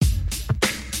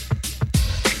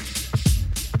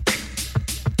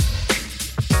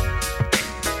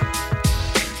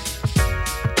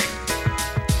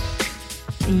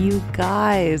You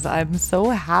guys, I'm so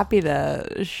happy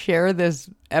to share this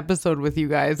episode with you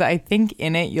guys. I think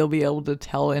in it you'll be able to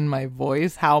tell in my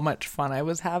voice how much fun I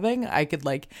was having. I could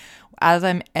as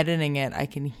I'm editing it, I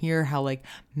can hear how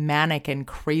manic and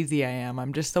crazy I am.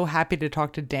 I'm just so happy to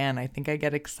talk to Dan. I think I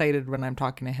get excited when I'm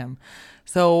talking to him.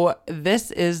 So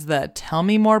this is the Tell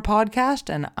Me More podcast,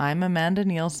 and I'm Amanda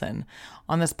Nielsen.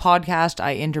 On this podcast,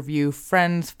 I interview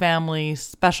friends, family,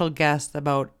 special guests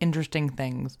about interesting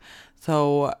things.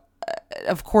 So,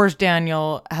 of course,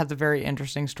 Daniel has a very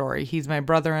interesting story. He's my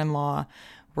brother-in-law.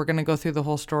 We're going to go through the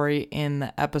whole story in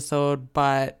the episode,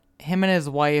 but him and his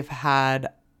wife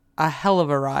had a hell of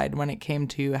a ride when it came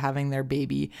to having their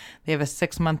baby. They have a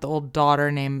 6-month-old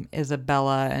daughter named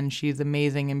Isabella, and she's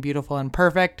amazing and beautiful and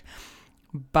perfect.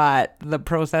 But the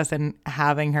process in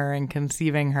having her and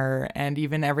conceiving her, and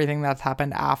even everything that's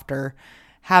happened after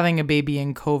having a baby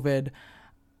in COVID,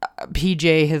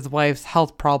 PJ, his wife's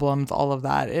health problems, all of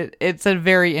that. It's a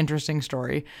very interesting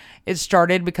story. It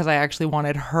started because I actually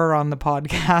wanted her on the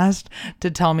podcast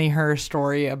to tell me her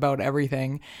story about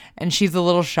everything. And she's a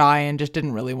little shy and just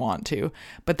didn't really want to.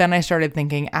 But then I started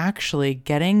thinking, actually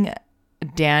getting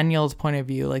Daniel's point of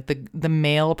view, the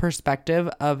male perspective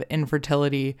of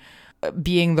infertility,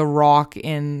 being the rock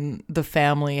in the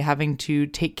family, having to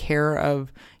take care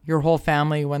of your whole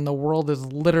family when the world is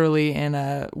literally in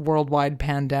a worldwide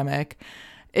pandemic.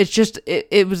 It's just,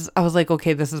 I was like,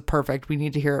 okay, this is perfect. We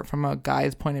need to hear it from a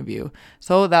guy's point of view.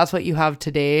 So that's what you have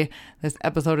today. This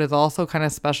episode is also kind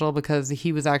of special because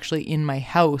he was actually in my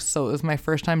house. So it was my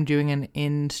first time doing an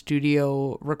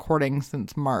in-studio recording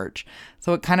since March.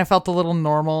 So it kind of felt a little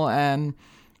normal, and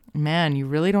man, you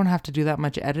really don't have to do that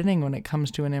much editing when it comes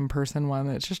to an in-person one.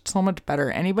 It's just so much better.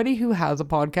 Anybody who has a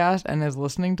podcast and is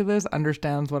listening to this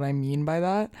understands what I mean by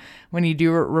that. When you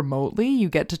do it remotely, you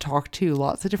get to talk to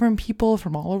lots of different people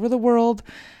from all over the world,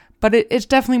 but it's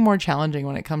definitely more challenging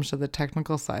when it comes to the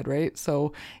technical side, right?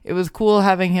 So it was cool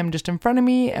having him just in front of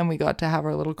me, and we got to have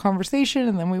our little conversation,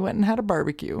 and then we went and had a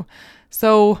barbecue.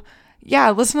 So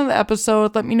yeah, listen to the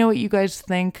episode. Let me know what you guys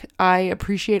think. I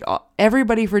appreciate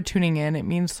everybody for tuning in. It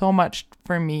means so much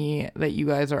for me that you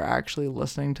guys are actually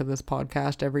listening to this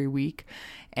podcast every week.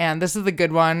 And this is a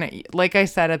good one. Like I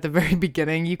said at the very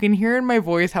beginning, you can hear in my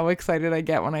voice how excited I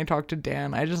get when I talk to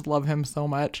Dan. I just love him so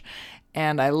much.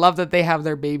 And I love that they have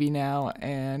their baby now.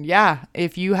 And yeah,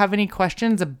 if you have any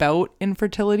questions about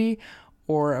infertility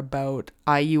or about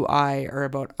IUI or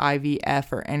about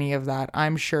IVF or any of that,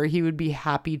 I'm sure he would be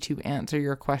happy to answer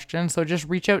your question. So just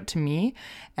reach out to me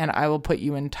and I will put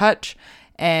you in touch.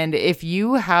 And if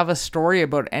you have a story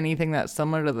about anything that's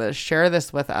similar to this, share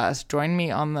this with us. Join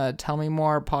me on the Tell Me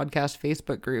More podcast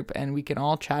Facebook group and we can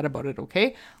all chat about it,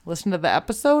 okay? Listen to the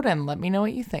episode and let me know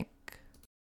what you think.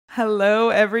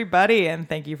 Hello, everybody, and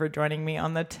thank you for joining me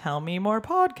on the Tell Me More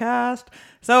podcast.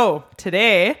 So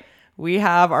today we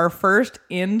have our first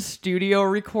in-studio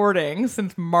recording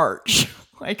since March.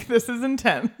 This is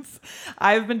intense.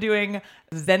 I've been doing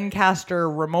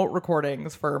Zencastr remote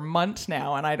recordings for months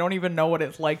now, and I don't even know what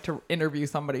it's like to interview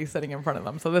somebody sitting in front of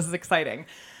them. So this is exciting.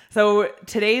 So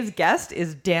today's guest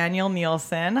is Daniel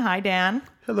Nielsen. Hi, Dan.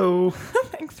 Hello.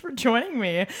 Thanks for joining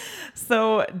me.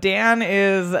 So Dan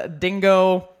is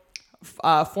Dingo,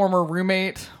 former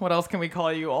roommate. What else can we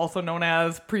call you? Also known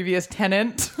as previous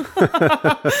tenant.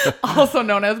 Also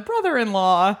known as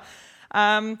brother-in-law.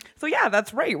 So yeah,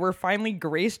 that's right. We're finally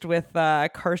graced with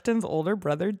Karsten's older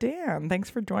brother, Dan. Thanks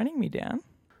for joining me, Dan.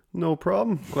 No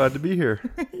problem. Glad to be here.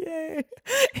 Yay.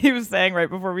 He was saying right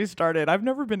before we started, I've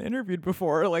never been interviewed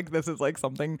before. This is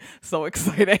something so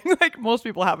exciting. Most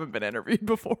people haven't been interviewed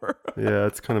before. Yeah,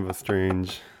 it's kind of a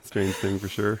strange thing for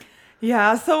sure.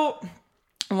 Yeah, so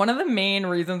one of the main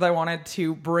reasons I wanted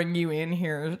to bring you in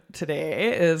here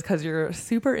today is because you're a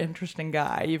super interesting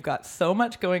guy. You've got so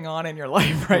much going on in your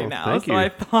life right now. Thank you. I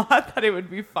thought that it would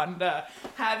be fun to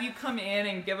have you come in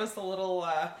and give us a little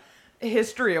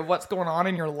history of what's going on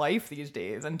in your life these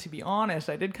days. And to be honest,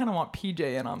 I did kind of want PJ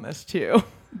in on this too.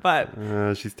 But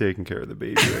she's taking care of the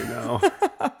baby right now.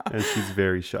 And she's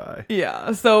very shy.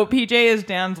 Yeah. So PJ is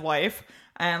Dan's wife.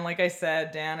 And like I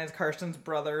said, Dan is Karsten's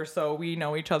brother, so we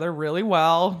know each other really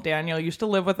well. Daniel used to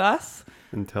live with us.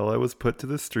 Until I was put to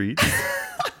the streets.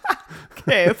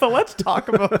 Okay, so let's talk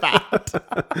about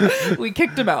that. We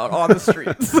kicked him out on the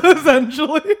streets,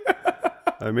 essentially.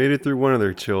 I made it through one of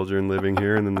their children living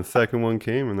here, and then the second one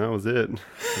came, and that was it.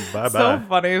 Bye-bye. So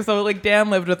funny. So, Dan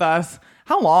lived with us.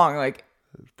 How long?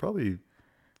 Probably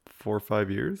 4 or 5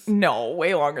 years. No,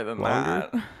 way longer than Longer?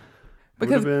 that.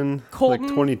 Because would have been Colton,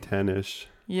 2010-ish.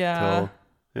 Yeah.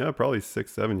 Probably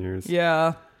 6-7 years.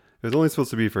 Yeah. It was only supposed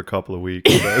to be for a couple of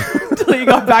weeks, but Until you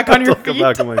got back on your got feet.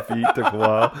 back on my feet. Took a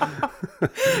while.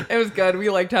 It was good. We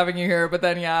liked having you here. But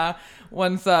then, yeah,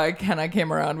 once Kenna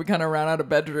came around, we kind of ran out of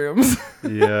bedrooms.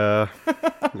 Yeah,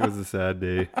 it was a sad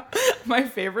day. My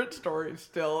favorite story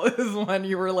still is when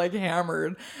you were like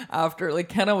hammered after, like,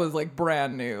 Kenna was like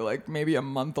brand new, like maybe a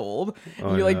month old.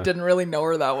 And you like yeah. didn't really know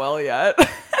her that well yet.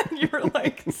 And you were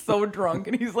like so drunk.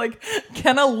 And he's like,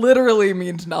 Kenna literally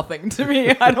means nothing to me.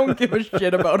 I don't give a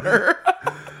shit about her.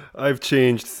 I've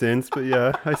changed since, but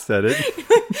yeah, I said it.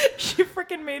 She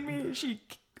freaking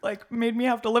made me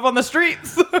have to live on the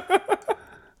streets.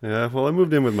 Yeah, well, I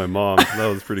moved in with my mom, so that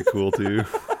was pretty cool too.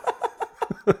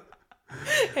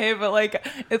 Hey, but like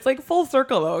it's like full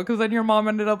circle though, because then your mom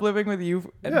ended up living with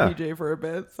you and Yeah. PJ for a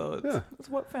bit. So Yeah. it's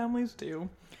what families do.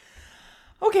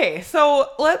 Okay, so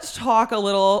let's talk a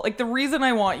little. Like the reason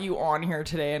I want you on here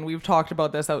today, and we've talked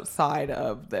about this outside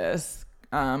of this,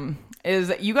 is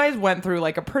that you guys went through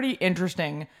like a pretty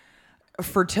interesting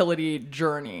fertility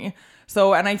journey.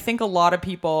 So, and I think a lot of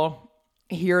people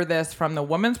hear this from the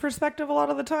woman's perspective a lot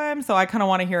of the time. So I kind of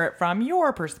want to hear it from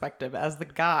your perspective as the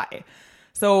guy.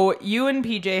 So you and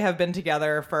PJ have been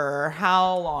together for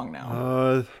how long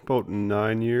now? About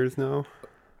 9 years now.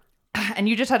 And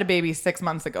you just had a baby 6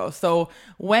 months ago. So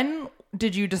when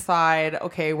did you decide,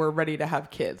 okay, we're ready to have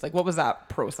kids? Like, what was that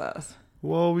process?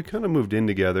 Well, we kind of moved in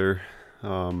together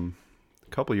a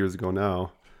couple years ago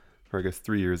now, or I guess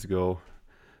 3 years ago.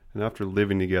 And after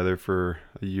living together for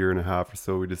a year and a half or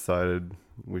so, we decided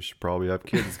we should probably have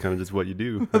kids. It's kind of just what you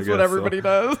do. That's what everybody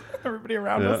does. Everybody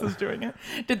around us is doing it.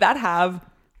 Did that have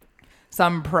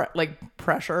some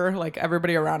pressure? Like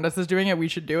everybody around us is doing it, we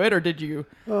should do it? Or did you?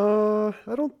 I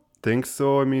don't think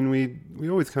so. I mean, we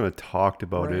always kind of talked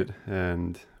about it,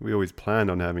 and we always planned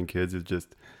on having kids. It's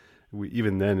just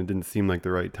even then it didn't seem like the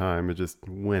right time. It just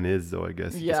when is though, I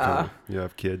guess. You just kinda, you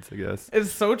have kids, I guess.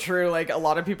 It's so true. Like a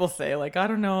lot of people say, like, I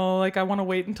don't know, like I want to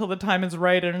wait until the time is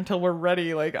right and until we're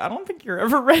ready. Like I don't think you're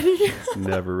ever ready.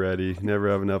 Never ready. Never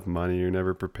have enough money. You're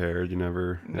never prepared. You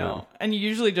never. No. And you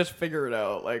usually just figure it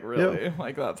out. Like really,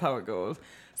 like that's how it goes.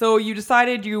 So you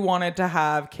decided you wanted to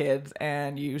have kids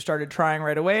and you started trying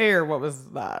right away, or what was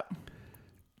that?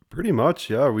 Pretty much,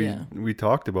 yeah. We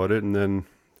talked about it, and then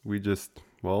we just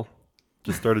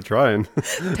started trying.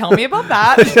 Tell me about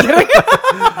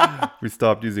that. We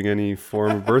stopped using any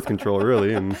form of birth control,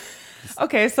 really, and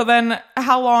Okay, so then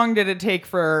how long did it take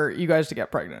for you guys to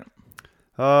get pregnant?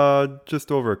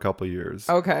 just over a couple of years.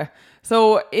 Okay.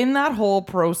 So in that whole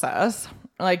process,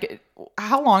 like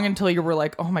how long until you were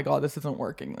like, oh my God, this isn't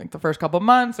working? Like the first couple of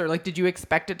months, or like, did you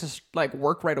expect it to like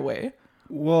work right away?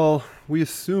 Well, we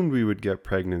assumed we would get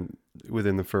pregnant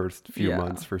within the first few Yeah.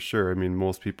 months for sure. I mean,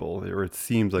 most people, or it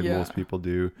seems like Yeah. most people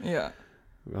do. Yeah.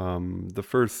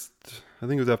 I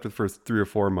think it was after the first 3 or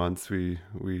 4 months, we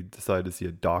decided to see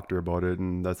a doctor about it,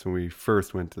 and that's when we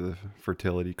first went to the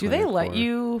fertility Do clinic. they let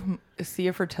you see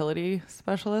a fertility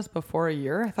specialist before a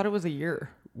year? I thought it was a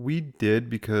year. We did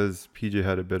because PJ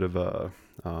had a bit of a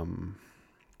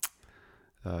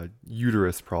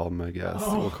uterus problem, I guess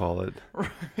we'll call it. Right.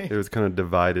 It was kind of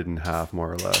divided in half,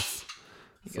 more or less.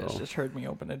 You guys just heard me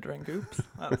open a drink. Oops.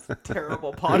 That's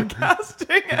terrible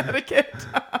podcasting etiquette.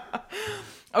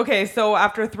 Okay, so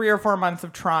after 3 or 4 months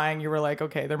of trying, you were like,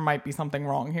 okay, there might be something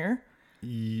wrong here.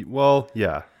 Well,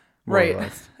 yeah. More or Right.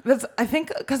 less. That's, I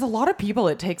think, because a lot of people,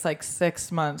 it takes like 6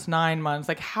 months, 9 months.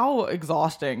 Like, how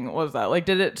exhausting was that? Like,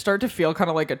 did it start to feel kind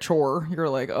of like a chore? You're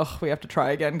like, oh, we have to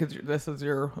try again because this is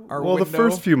our Well, window. the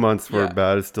first few months were Yeah.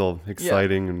 bad. It's still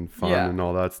exciting and fun Yeah. and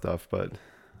all that stuff, but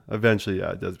eventually,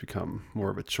 yeah, it does become more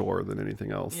of a chore than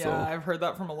anything else. Yeah, So I've heard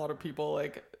that from a lot of people.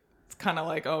 Like, it's kind of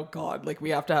like, oh God, like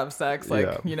we have to have sex. Like,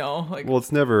 Yeah. you know, like. well,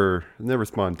 it's never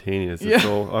spontaneous. Yeah. It's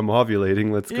so I'm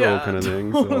ovulating, let's go kind of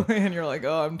thing. So Totally. And you're like,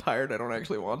 oh, I'm tired. I don't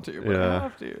actually want to, but I Yeah.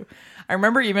 have to. I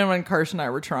remember even when Karsh and I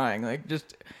were trying, like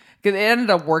just because it ended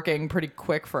up working pretty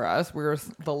quick for us. We were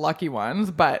the lucky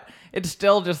ones, but it's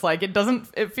still just like,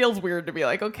 it feels weird to be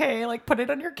like, okay, like put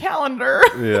it on your calendar.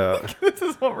 yeah. This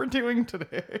is what we're doing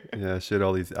today. Yeah, she had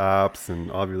all these apps and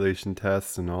ovulation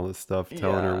tests and all this stuff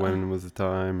telling her Yeah. when was the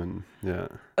time, and yeah.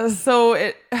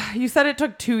 So you said it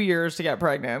took 2 years to get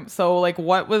pregnant. So like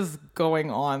what was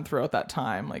going on throughout that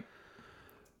time? Like,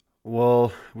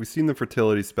 Well, we seen the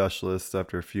fertility specialist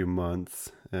after a few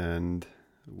months, and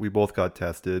we both got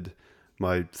tested.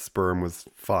 My sperm was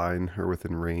fine or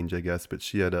within range, I guess, but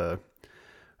she had I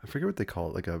forget what they call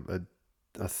it, like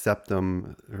a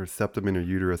septum or septum in her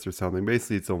uterus or something.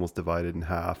 Basically, it's almost divided in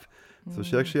half. So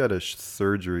she actually had a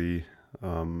surgery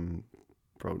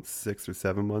about 6 or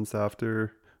 7 months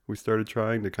after we started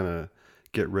trying to kind of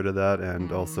get rid of that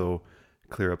and also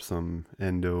clear up some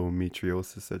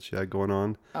endometriosis that she had going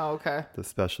on. Oh, okay. The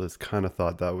specialist kind of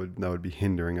thought that would be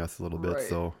hindering us a little bit, Right.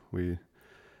 so we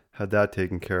had that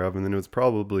taken care of. And then it was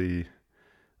probably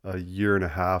a year and a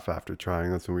half after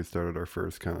trying. That's when we started our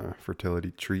first kind of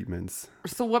fertility treatments.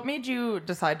 So what made you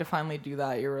decide to finally do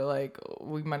that? You were like,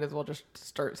 we might as well just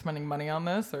start spending money on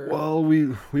this, or? Well,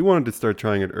 we wanted to start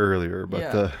trying it earlier, but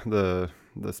Yeah.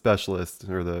 the specialist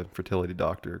or the fertility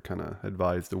doctor kind of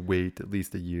advised to wait at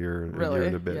least a year Really?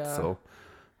 and a bit. Yeah. So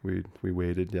we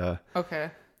waited. Yeah. Okay.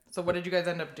 So what did you guys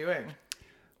end up doing?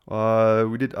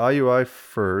 We did IUI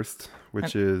first,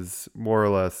 which is more or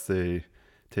less they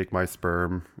take my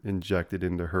sperm, inject it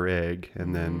into her egg,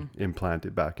 and then implant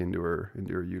it back into her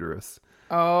uterus.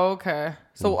 Oh, okay.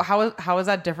 So how is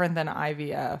that different than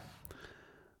IVF?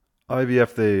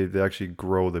 IVF, they actually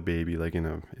grow the baby like in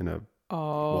a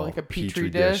Oh, well, like a petri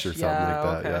dish or something like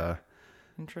that. Okay. Yeah.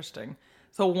 Interesting.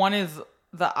 So one is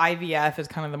the IVF is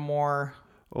kind of the more.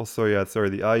 Oh, sorry.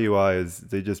 The IUI is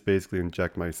they just basically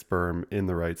inject my sperm in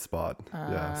the right spot.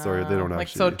 Yeah. Sorry, they don't like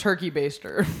actually. so turkey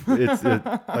baster.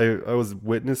 I was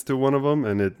witness to one of them,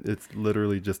 and it's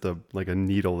literally just a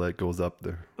needle that goes up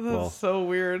there. That's so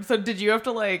weird. So did you have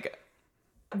to like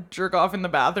jerk off in the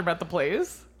bathroom at the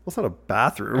place? Well, it's not a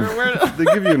bathroom. Where- They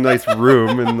give you a nice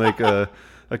room and like a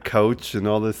couch and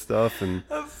all this stuff, and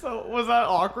That's so. Was that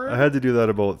awkward? I had to do that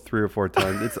about 3 or 4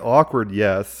 times. It's awkward,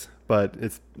 yes, but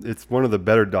it's one of the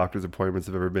better doctor's appointments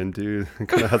I've ever been to. It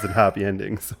kind of has a happy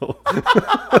ending, so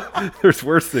there's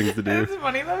worse things to do. It's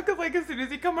funny though, because like as soon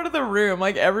as you come out of the room,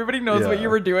 like everybody knows what Yeah. you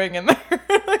were doing in there.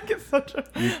 Like it's such a.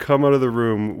 You come out of the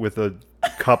room with a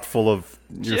cup full of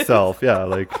yourself. Yeah,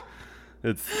 like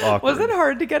it's awkward. Was it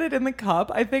hard to get it in the cup?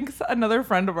 I think another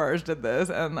friend of ours did this,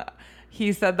 and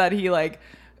he said that he like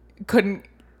couldn't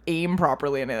aim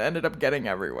properly, and it ended up getting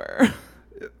everywhere.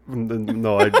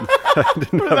 No, I didn't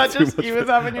Was have that too just much he was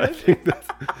fun. having an I issue? think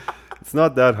it's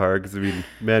not that hard because I mean,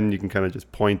 men you can kind of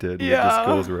just point it and it Yeah. just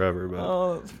goes wherever. But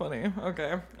Oh, that's funny.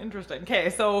 Okay, interesting. Okay,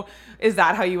 so is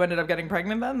that how you ended up getting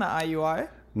pregnant then? The IUI?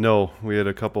 no, we had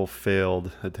a couple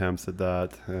failed attempts at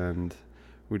that, and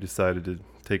we decided to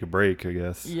take a break, I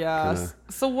guess. Yeah. Kinda-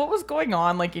 So what was going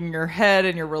on like in your head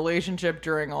and your relationship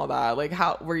during all that? Like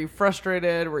how were you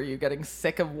frustrated? Were you getting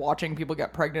sick of watching people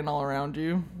get pregnant all around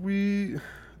you?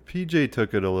 PJ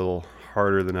took it a little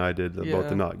harder than I did about Yeah.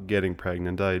 the not getting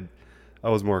pregnant. I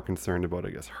was more concerned about, I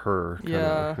guess, her kinda,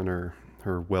 Yeah. and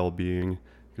her well-being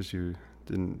because she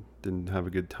didn't have a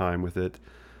good time with it.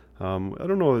 I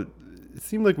don't know. It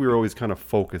seemed like we were always kind of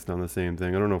focused on the same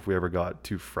thing. I don't know if we ever got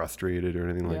too frustrated or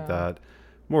anything Yeah. like that.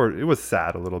 It was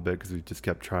sad a little bit because we just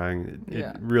kept trying. It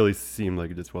Yeah. really seemed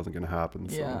like it just wasn't going to happen.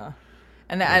 So. Yeah.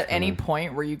 And at any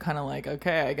point were you kind of like,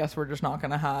 okay, I guess we're just not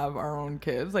going to have our own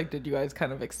kids? Like, did you guys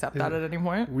kind of accept that at any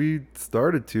point? We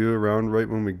started to around right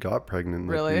when we got pregnant.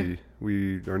 Like Really?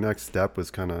 We our next step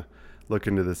was kind of look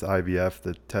into this IVF,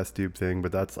 the test tube thing,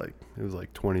 but it was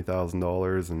like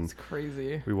 $20,000, and It's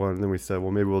crazy. then we said,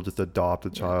 well, maybe we'll just adopt a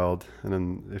child, and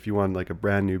then if you want like a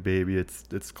brand new baby,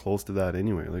 it's close to that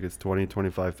anyway. Like it's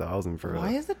 25,000 for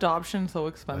Why is adoption so I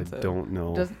expensive? don't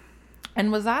know. And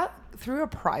was that through a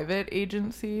private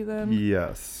agency then?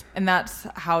 Yes. And that's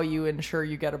how you ensure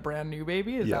you get a brand new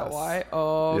baby? Is that Yes. why?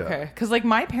 Oh, Yeah. okay. Because, like,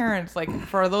 my parents, like,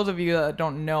 for those of you that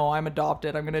don't know, I'm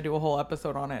adopted. I'm going to do a whole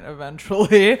episode on it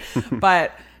eventually.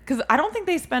 But, because I don't think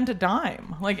they spent a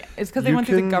dime. Like, it's because they You went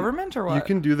through the can- government or what? You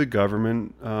can do the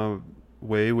government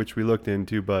way, which we looked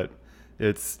into, but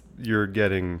you're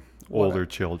getting older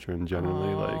children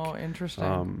generally. Oh,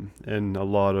 interesting. And a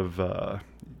lot of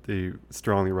they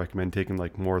strongly recommend taking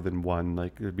like more than one,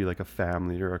 like it'd be like a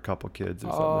family or a couple kids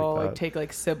or something like that. Like take,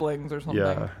 like, siblings or something.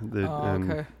 Yeah,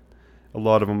 and okay. a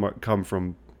lot of them come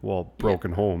from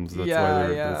broken homes. That's Yeah,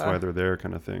 why they're there,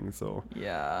 kind of thing. So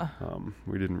Yeah.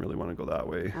 we didn't really want to go that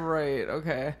way. Right.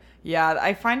 Okay. Yeah.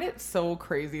 I find it so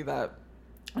crazy that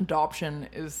adoption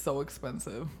is so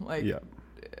expensive. Like, Yeah.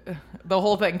 the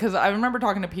whole thing. Because I remember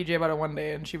talking to PJ about it one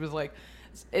day, and she was like,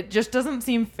 it just doesn't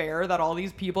seem fair that all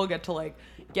these people get to like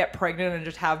get pregnant and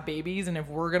just have babies, and if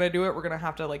we're gonna do it, we're gonna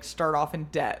have to like start off in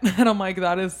debt. And I'm like,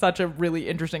 that is such a really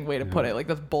interesting way to put it. Like,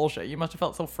 that's bullshit. You must have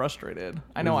felt so frustrated.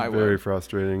 I know It I was very would.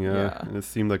 frustrating, Yeah. And it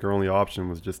seemed like our only option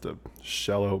was just to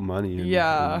shell out money and,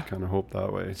 Yeah. kind of hope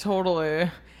that way. Totally.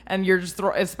 And you're just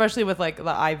especially with like the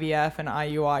IVF and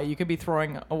IUI, you could be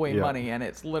throwing away Yeah. money, and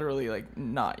it's literally like you're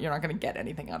not gonna get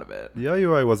anything out of it. The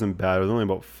IUI wasn't bad. It was only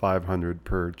about $500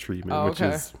 per treatment, Oh, which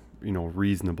okay. is,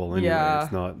 reasonable anyway. Yeah.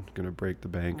 It's not going to break the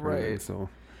bank or anything, Right. so.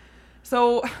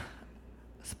 So,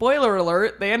 spoiler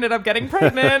alert, they ended up getting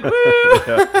pregnant. Woo!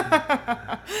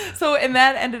 So, and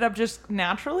that ended up just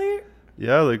naturally?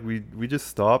 Yeah, like we just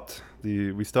stopped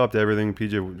we stopped everything.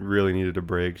 PJ really needed a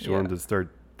break. She wanted to start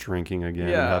drinking again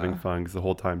and having fun because the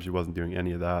whole time she wasn't doing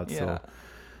any of that. Yeah.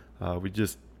 So we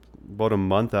just about a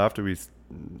month after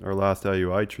our last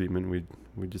IUI treatment,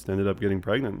 we just ended up getting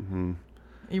pregnant. And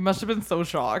You must have been so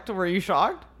shocked. Were you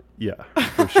shocked? yeah,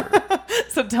 for sure.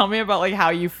 So tell me about like how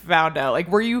you found out. Like,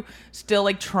 were you still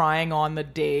like trying on the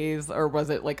days, or was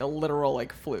it like a literal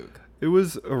like fluke? It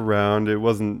was around. It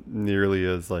wasn't nearly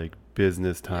as like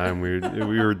business time. We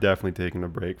were definitely taking a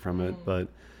break from it, but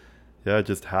yeah, it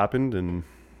just happened, and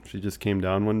she just came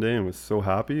down one day and was so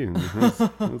happy, and it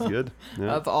was good. Yeah.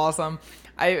 That's awesome.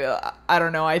 I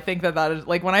don't know. I think that is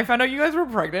like when I found out you guys were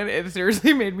pregnant, it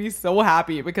seriously made me so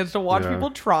happy because to watch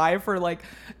people try for like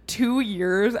 2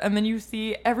 years and then you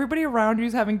see everybody around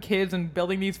you's having kids and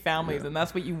building these families and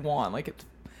that's what you want. Like it's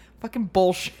fucking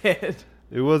bullshit.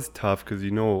 It was tough because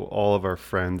all of our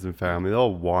friends and family, they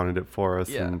all wanted it for us,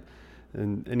 and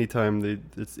anytime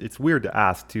it's weird to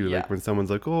ask too. Like when someone's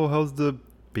like, "Oh, how's the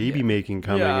baby making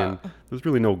coming?" and there's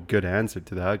really no good answer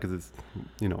to that because it's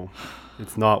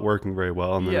it's not working very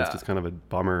well, and then it's just kind of a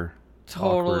bummer,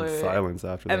 awkward silence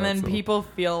after that. And then people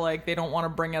feel like they don't want to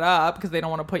bring it up because they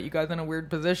don't want to put you guys in a weird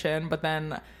position. But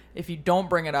then if you don't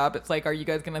bring it up, it's like, are you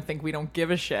guys gonna think we don't give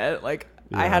a shit? Like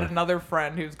I had another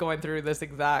friend who's going through this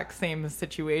exact same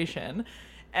situation.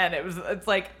 And it's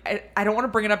like, I don't want to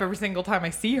bring it up every single time I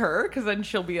see her because then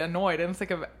she'll be annoyed. And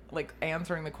it's like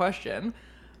answering the question.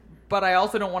 But I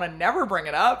also don't want to never bring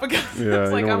it up because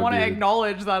it's like I want to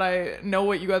acknowledge that I know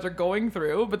what you guys are going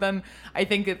through. But then I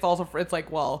think it's also, it's like,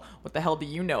 well, what the hell do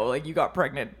you know? Like you got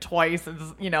pregnant twice, and,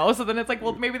 so then it's like,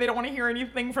 well, maybe they don't want to hear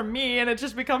anything from me. And it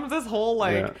just becomes this whole,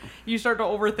 like, you start to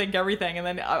overthink everything. And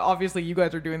then obviously you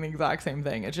guys are doing the exact same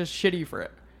thing. It's just shitty for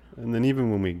it. And then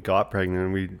even when we got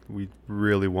pregnant, we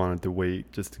really wanted to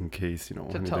wait just in case,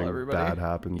 anything bad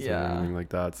happens or anything like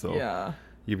that. So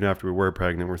even after we were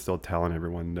pregnant, we're still telling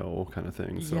everyone no kind of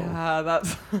thing. So yeah,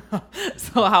 that's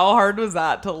so how hard was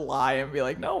that to lie and be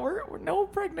like, no, we're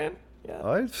pregnant?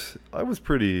 Yeah. I was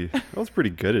pretty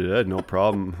good at it. I had no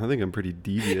problem. I think I'm pretty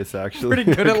devious actually.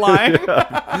 Pretty good at lying.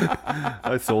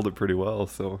 I sold it pretty well,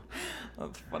 so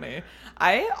that's funny.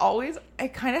 I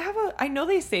kind of have I know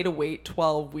they say to wait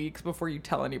 12 weeks before you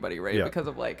tell anybody, right? Yeah. Because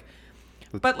of like,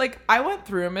 but like I went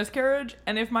through a miscarriage,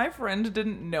 and if my friend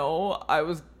didn't know I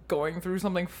was going through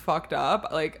something fucked up,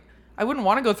 like I wouldn't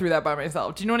want to go through that by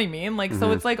myself. Do you know what I mean? Like,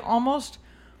 so it's like almost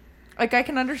like I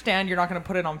can understand you're not going to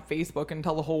put it on Facebook and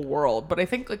tell the whole world, but I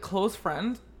think like close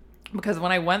friends, because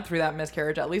when I went through that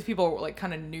miscarriage, at least people like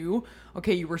kind of knew,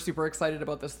 okay, you were super excited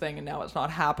about this thing and now it's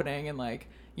not happening, and like,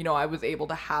 I was able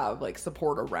to have like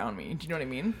support around me. Do you know what I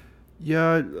mean?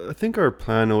 Yeah, I think our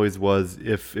plan always was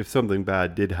if something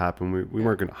bad did happen, we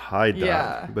weren't going to hide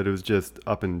that, but it was just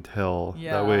up until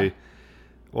that way.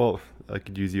 Well, I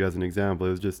could use you as an example.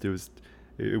 It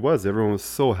was everyone was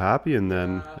so happy, and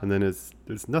then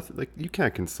there's nothing, like you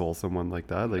can't console someone like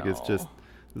that. Like it's just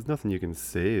there's nothing you can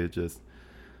say. It just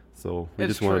so we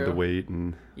just wanted to wait,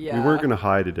 and we weren't gonna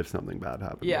hide it if something bad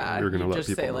happened. Yeah, we were gonna let just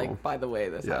people say know. Like, by the way,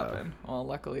 this happened. Well,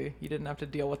 luckily you didn't have to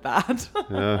deal with that.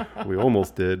 Yeah, we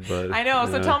almost did, but I know.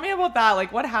 So tell me about that.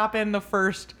 Like, what happened the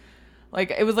first?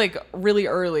 Like, it was like really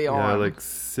early on. Yeah, like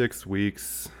 6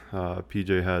 weeks.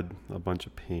 PJ had a bunch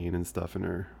of pain and stuff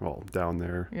down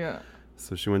there. Yeah.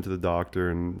 So she went to the doctor,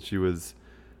 and she was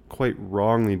quite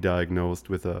wrongly diagnosed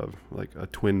with a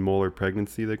twin molar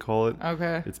pregnancy, they call it.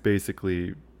 Okay. It's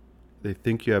basically, they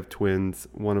think you have twins.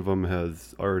 One of them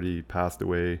has already passed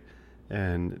away,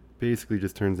 and it basically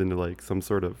just turns into like some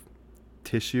sort of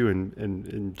tissue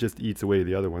and just eats away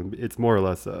the other one. It's more or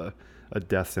less a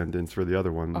death sentence for the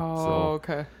other one.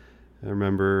 Okay. I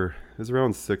remember it was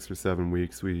around 6 or 7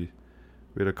 weeks. We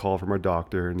had a call from our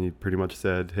doctor, and he pretty much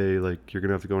said, "Hey, like you're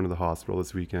gonna have to go into the hospital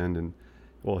this weekend." And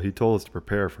well, he told us to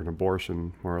prepare for an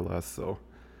abortion, more or less. So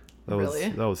that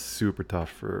was super tough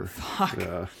for.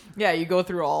 Fuck. Yeah, you go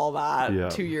through all that. Yeah.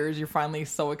 2 years, you're finally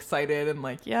so excited and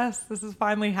like, yes, this is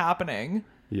finally happening.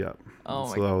 Yeah. Oh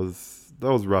my God.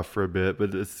 That was rough for a bit, but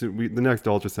the next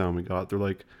ultrasound we got, they're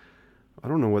like, I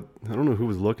don't know who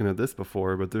was looking at this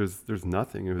before, but there's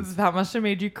nothing. That must have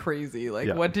made you crazy.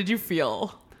 Like, what did you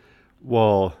feel?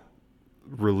 Well,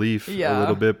 relief a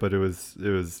little bit, but it was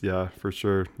for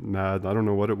sure mad. I don't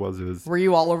know what it was. Were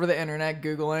you all over the internet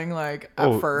Googling like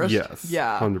at first? Yes.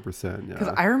 Yeah. 100%. Yeah.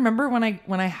 Because I remember when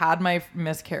I had my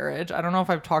miscarriage, I don't know if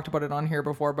I've talked about it on here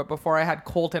before, but before I had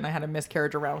Colton, I had a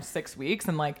miscarriage around 6 weeks,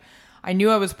 and like I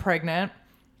knew I was pregnant.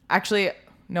 Actually,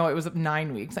 no, it was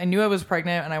 9 weeks. I knew I was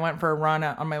pregnant, and I went for a run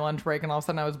on my lunch break, and all of a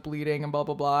sudden I was bleeding and blah,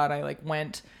 blah, blah. And I like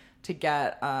went to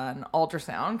get an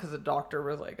ultrasound because the doctor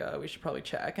was like, we should probably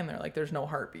check. And they're like, there's no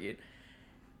heartbeat.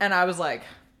 And I was like,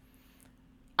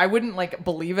 I wouldn't like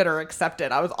believe it or accept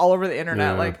it. I was all over the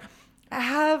internet like,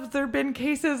 have there been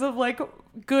cases of like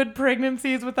good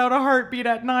pregnancies without a heartbeat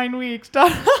at 9 weeks?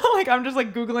 Like I'm just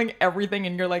like Googling everything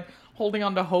and you're like holding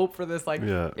on to hope for this. Like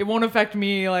it won't affect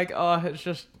me. Like, it's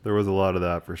just. There was a lot of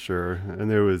that for sure.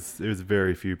 And it was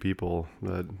very few people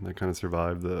that kind of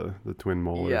survived the twin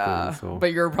molar thing. So.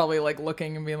 But you're probably like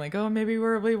looking and being like, oh, maybe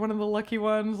we're really one of the lucky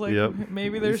ones. Like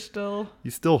maybe there's still.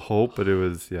 You still hope, but it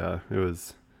was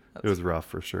rough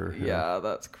for sure. Yeah,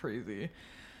 that's crazy.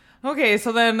 Okay,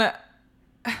 so then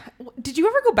did you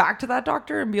ever go back to that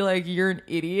doctor and be like, you're an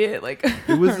idiot? Like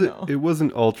it was an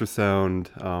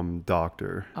ultrasound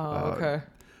doctor. Oh, okay.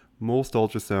 Most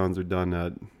ultrasounds are done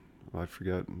at I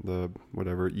forget the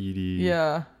whatever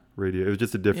ED radio. It was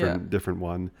just a different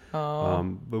one.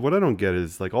 But what I don't get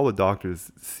is like all the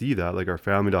doctors see that, like our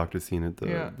family doctor's seen it,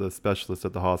 the specialist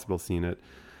at the hospital seen it.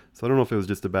 So I don't know if it was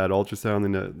just a bad ultrasound,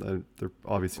 and they're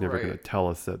obviously never going to tell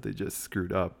us that they just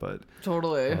screwed up, but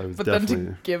totally. But then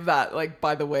to give that, like,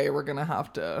 by the way, we're going to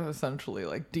have to essentially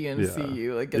like DNC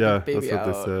you, like get the baby out. Yeah,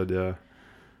 that's what they said. Yeah.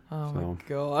 Oh my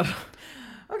God.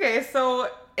 Okay, so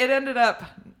it ended up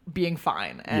being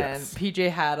fine, and PJ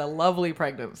had a lovely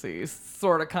pregnancy,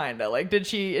 sort of, kind of. Like, did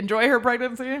she enjoy her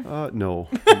pregnancy? No.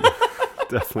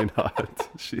 Definitely not.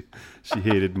 She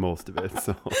hated most of it.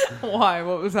 So why?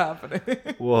 What was happening?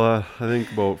 Well, I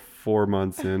think about 4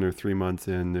 months in or 3 months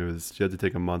in, she had to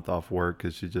take a month off work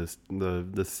because she just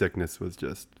the sickness was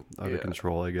just out of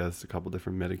control. I guess a couple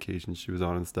different medications she was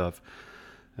on and stuff,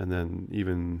 and then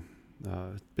even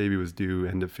baby was due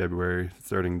end of February.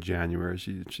 Starting January,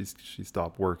 she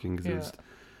stopped working because there was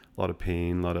a lot of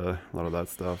pain, a lot of that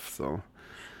stuff. So.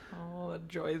 Oh, the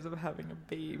joys of having a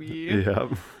baby. Yeah.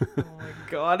 Oh my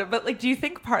God. But like, do you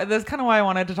think that's kind of why I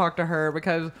wanted to talk to her,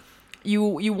 because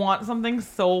you want something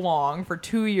so long for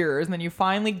 2 years and then you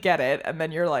finally get it and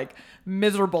then you're like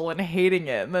miserable and hating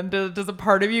it. And then does a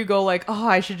part of you go like, oh,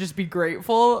 I should just be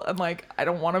grateful and like, I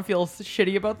don't want to feel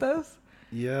shitty about this?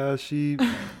 Yeah,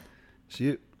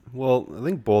 well, I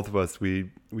think both of us, we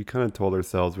kind of told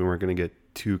ourselves we weren't going to get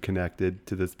too connected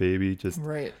to this baby.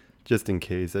 Just in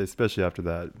case, especially after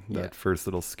that first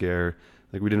little scare.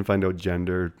 Like we didn't find out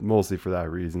gender mostly for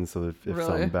that reason. So if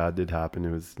something bad did happen,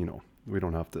 it was, we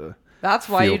don't have to. That's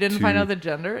why you didn't find out the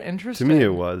gender? Interesting. To me,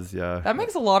 it was, yeah. That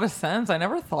makes a lot of sense. I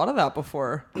never thought of that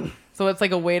before. So it's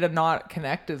like a way to not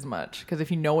connect as much. Because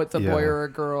if you know it's a boy or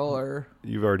a girl or...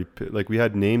 You've already... Like we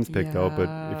had names picked out, but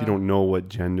if you don't know what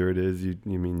gender it is, you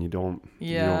don't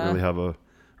really have a...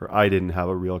 Or I didn't have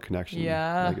a real connection,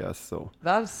 I guess. So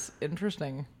that's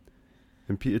interesting.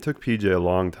 And it took PJ a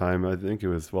long time. I think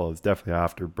it's definitely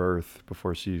after birth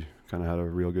before she kind of had a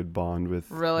real good bond with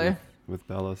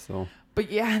Bella. So,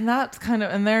 but yeah, and that's kind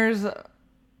of, and there's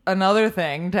another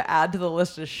thing to add to the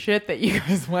list of shit that you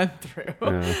guys went through.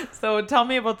 Yeah. So tell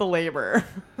me about the labor.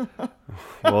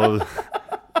 Well,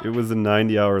 it was a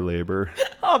 90-hour labor.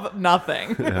 Oh,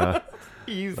 nothing. Yeah.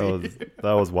 Easy.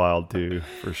 That was wild too,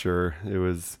 for sure. It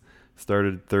was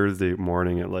started Thursday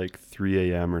morning at like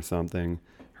 3 a.m. or something.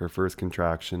 Her first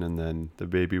contraction, and then the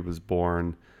baby was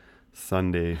born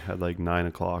Sunday at like 9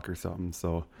 o'clock or something.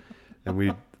 So, and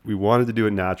we wanted to do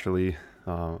it naturally.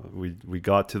 We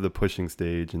got to the pushing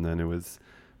stage, and then it was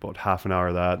about half an hour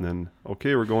of that, and then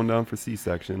we're going down for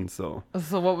C-section. So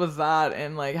what was that,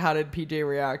 and like how did PJ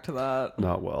react to that?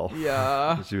 Not well.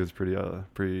 Yeah. She was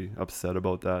pretty upset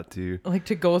about that too. Like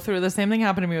to go through the same thing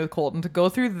happened to me with Colton, to go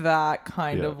through that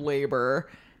kind of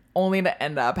labor only to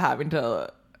end up having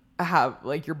to have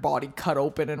like your body cut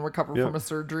open and recover from a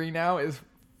surgery now is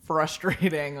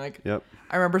frustrating. Like I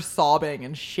remember sobbing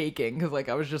and shaking because like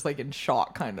I was just like in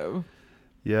shock kind of.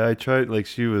 Yeah, I tried, like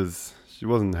she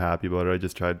wasn't happy about it. I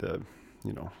just tried to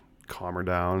calm her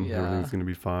down. Everything's gonna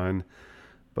be fine.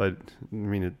 But I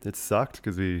mean it sucked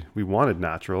because we wanted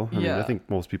natural. I mean I think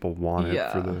most people want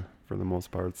it for the most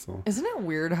part. So isn't it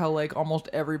weird how like almost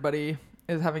everybody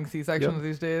is having C-sections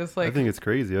these days? Like I think it's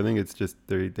crazy. I think it's just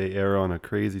they err on a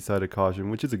crazy side of caution,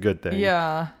 which is a good thing.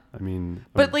 Yeah. I mean,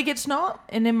 but like it's not,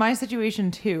 and in my situation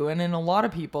too, and in a lot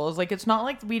of people's, like it's not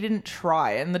like we didn't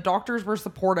try, and the doctors were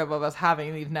supportive of us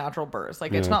having these natural births.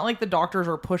 Like it's not like the doctors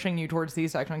are pushing you towards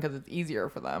C-section because it's easier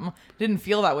for them. It didn't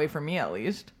feel that way for me, at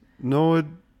least. No,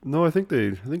 I think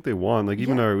they won. Like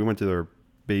even we went to their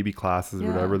baby classes or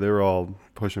whatever, they were all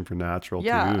pushing for natural too.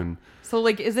 And so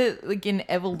like, is it like in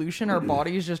evolution our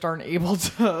bodies just aren't able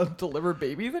to deliver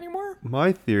babies anymore?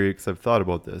 My theory, because I've thought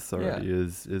about this already,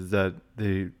 is that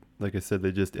like I said,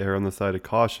 they just err on the side of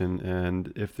caution.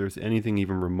 And if there's anything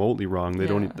even remotely wrong, they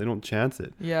don't chance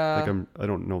it. Yeah. Like I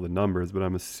don't know the numbers, but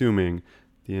I'm assuming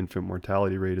the infant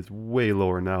mortality rate is way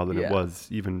lower now than it was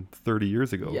even 30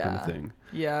 years ago, kind of thing.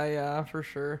 Yeah, for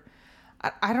sure.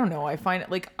 I don't know. I find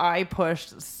it like I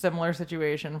pushed similar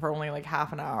situation for only like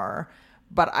half an hour,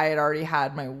 but I had already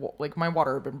had my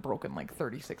water had been broken like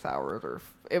 36 hours, or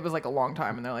it was like a long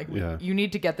time. And they're like, you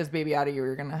need to get this baby out of you.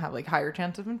 You're going to have like higher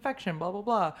chance of infection, blah, blah,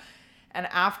 blah. And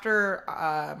after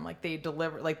I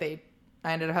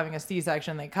ended up having a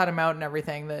C-section. They cut him out and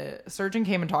everything. The surgeon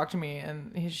came and talked to me,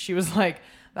 and she was like,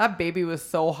 that baby was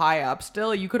so high up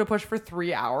still. You could have pushed for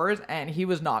 3 hours and he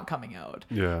was not coming out.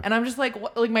 Yeah. And I'm just like,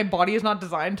 what, like my body is not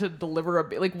designed to deliver a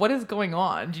baby. Like, what is going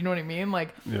on? Do you know what I mean?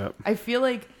 Like, I feel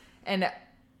like, and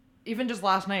even just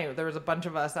last night, there was a bunch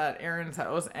of us at Aaron's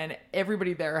house and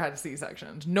everybody there had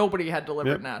C-sections. Nobody had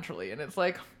delivered naturally. And it's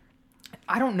like,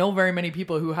 I don't know very many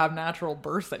people who have natural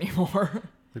births anymore.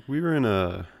 Like we were in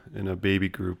a baby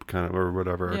group kind of, or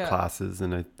whatever, our classes,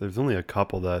 and there's only a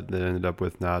couple that ended up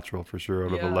with natural for sure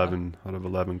out of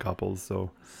 11 couples.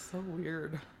 So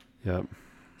weird. Yeah.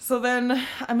 So then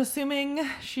I'm assuming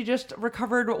she just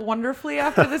recovered wonderfully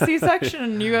after the C-section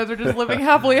and you guys are just living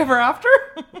happily ever after?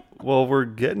 Well, we're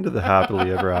getting to the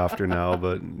happily ever after now,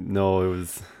 but no, it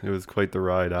was quite the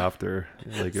ride after.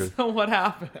 So what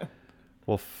happened?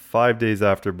 Well, 5 days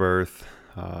after birth,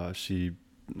 she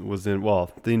was in,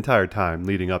 well, the entire time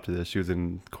leading up to this, she was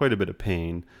in quite a bit of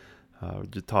pain.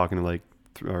 Just talking to like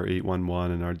our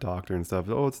 811 and our doctor and stuff.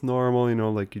 Oh, it's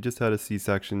normal, like you just had a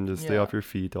C-section, just stay off your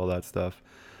feet, all that stuff.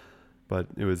 But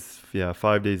it was,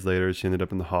 5 days later, she ended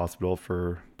up in the hospital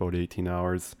for about 18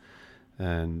 hours.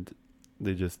 And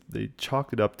they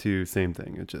chalked it up to same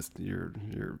thing. It's just your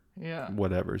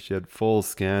whatever. She had full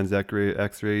scans,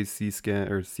 X-rays,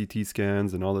 CT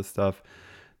scans, and all this stuff.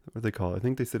 What do they call it? I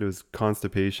think they said it was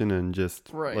constipation and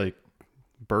just like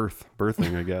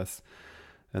birthing, I guess.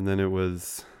 And then it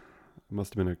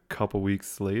must have been a couple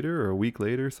weeks later or a week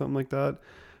later, something like that.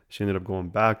 She ended up going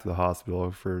back to the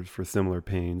hospital for similar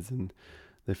pains, and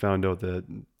they found out that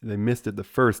they missed it the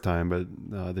first time,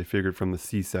 but they figured from the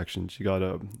C-section she got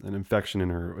an infection in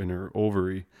her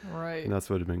ovary, right? And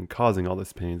that's what had been causing all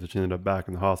this pain. So she ended up back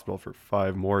in the hospital for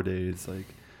 5 more days.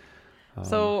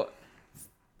 So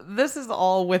this is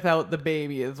all without the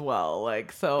baby as well.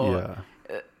 Like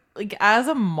as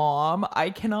a mom, I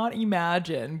cannot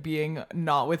imagine being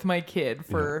not with my kid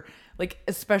for like,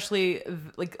 especially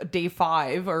like day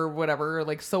 5 or whatever,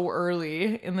 like so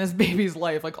early in this baby's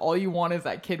life. Like all you want is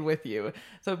that kid with you.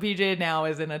 So PJ now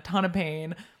is in a ton of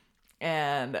pain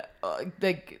and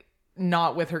like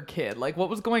not with her kid. Like what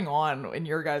was going on in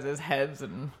your guys' heads?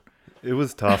 And it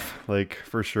was tough, like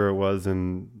for sure it was.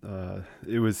 And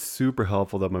it was super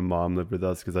helpful that my mom lived with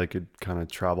us because I could kind of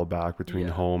travel back between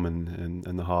home and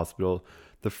the hospital.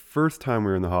 The first time we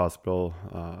were in the hospital,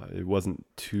 it wasn't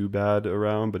too bad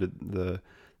around, but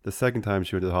the second time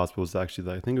she went to the hospital was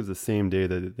actually, I think it was the same day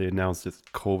that they announced this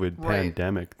COVID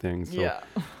pandemic thing. So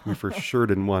we for sure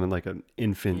didn't want like an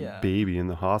infant baby in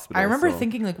the hospital. I remember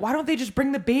thinking like, why don't they just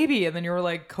bring the baby? And then you were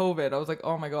like, COVID. I was like,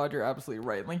 oh my God, you're absolutely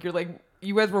right. Like you're like,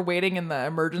 you guys were waiting in the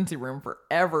emergency room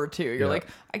forever too. You're like,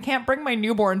 I can't bring my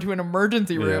newborn to an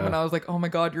emergency room. And I was like, oh my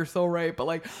God, you're so right. But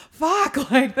like, fuck,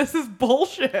 like this is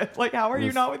bullshit. Like, how are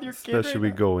you not with your kid? Especially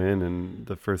we go in and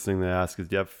the first thing they ask is,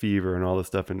 do you have fever and all this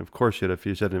stuff? And of course she had a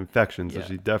fever. She had an infection. So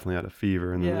she definitely had a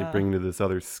fever. And then they bring her to this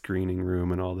other screening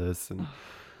room and all this. And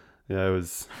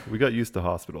we got used to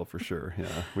hospital for sure. Yeah.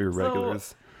 We were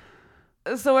regulars.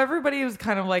 So everybody was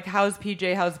kind of like, how's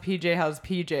PJ? How's PJ? How's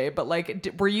PJ? But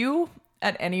like, were you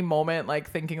at any moment like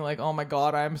thinking like, oh my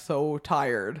God, I'm so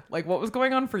tired? Like what was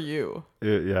going on for you?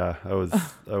 I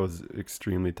was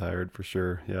extremely tired for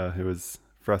sure. Yeah, it was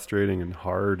frustrating and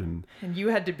hard, and you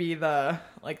had to be the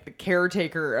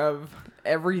caretaker of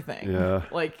everything. I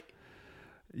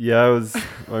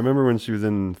remember when she was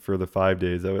in for the 5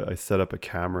 days, I set up a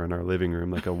camera in our living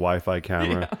room, like a Wi-Fi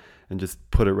camera, and just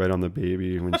put it right on the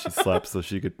baby when she slept so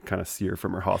she could kind of see her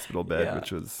from her hospital bed,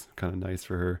 which was kind of nice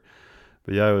for her.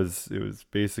 But it was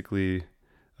basically,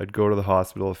 I'd go to the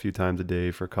hospital a few times a day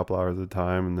for a couple hours at a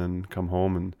time and then come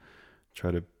home and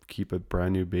try to keep a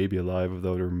brand new baby alive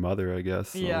without her mother, I guess.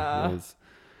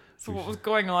 So what was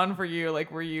going on for you?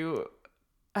 Like, were you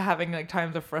having like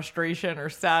times of frustration or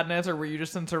sadness, or were you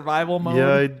just in survival mode?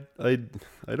 Yeah,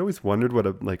 I'd always wondered what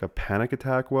a panic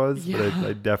attack was, but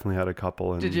I definitely had a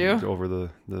couple. Did you? Over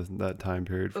that time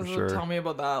period for sure. Tell me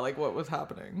about that. Like, what was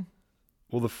happening?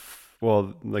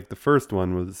 Well, like the first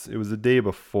one was the day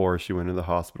before she went to the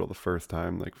hospital the first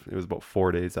time. Like it was about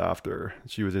 4 days after.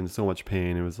 She was in so much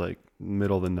pain. It was like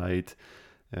middle of the night,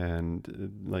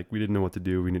 and like we didn't know what to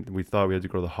do. We thought we had to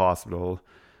go to the hospital.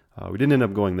 We didn't end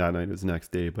up going that night. It was the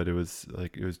next day, but it was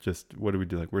just, what do we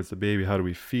do? Like, where's the baby? How do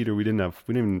we feed her? We didn't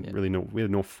even really know. We had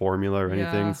no formula or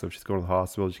anything. Yeah. So if she's going to the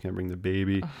hospital, she can't bring the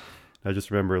baby. I just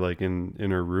remember like in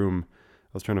her room, I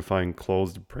was trying to find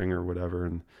clothes to bring her or whatever.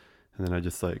 And then I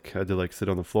just like had to like sit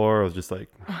on the floor. I was just like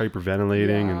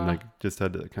hyperventilating and like just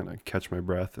had to kind of catch my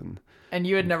breath. And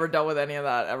you had never dealt with any of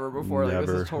that ever before. Never. Like,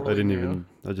 this is totally I didn't new. even,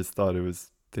 I just thought it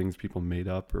was things people made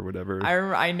up or whatever.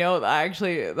 I know that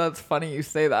actually. That's funny you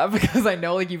say that, because I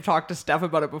know like you've talked to Steph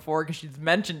about it before, because she's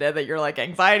mentioned it, that you're like,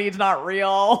 anxiety is not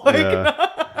real. Like,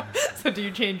 Yeah. So do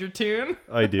you change your tune?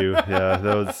 I do. Yeah.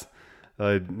 That was,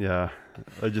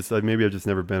 maybe I've just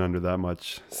never been under that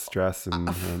much stress and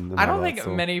I don't all think that,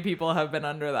 so. many people have been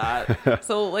under that.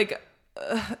 So like,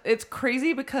 it's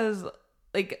crazy because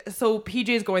like, so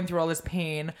PJ's going through all this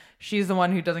pain. She's the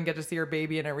one who doesn't get to see her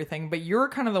baby and everything, but you're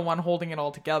kind of the one holding it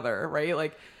all together, right?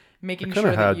 Like making sure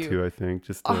that Kind you of had to, I think,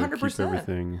 just to 100%. keep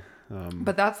everything.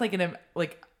 But that's like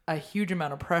a huge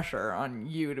amount of pressure on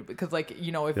you because like,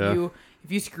 you know, if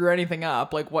you screw anything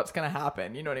up, like what's going to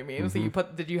happen? You know what I mean? Mm-hmm. So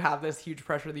did you have this huge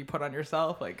pressure that you put on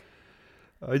yourself? Like,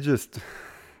 I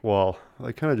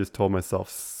kind of just told myself,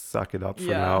 suck it up for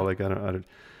now. Like I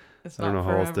don't know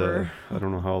how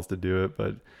else to do it,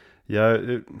 but yeah,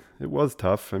 it was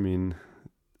tough. I mean,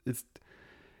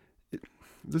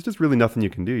 there's just really nothing you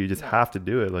can do. You just have to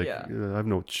do it. Like I have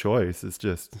no choice. It's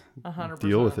just 100%.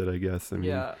 deal with it, I guess. I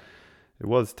mean, it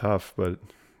was tough, but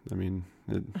I mean,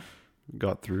 it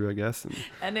got through, I guess.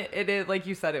 And it is, like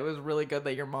you said, it was really good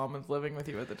that your mom was living with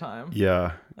you at the time.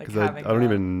 Yeah, Like because I don't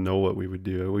even know what we would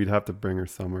do. We'd have to bring her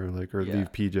somewhere, like, or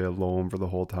leave PJ alone for the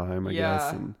whole time, I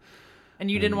guess. And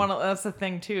you didn't want to, that's the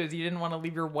thing too, is you didn't want to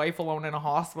leave your wife alone in a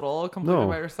hospital completely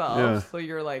by herself. Yeah. So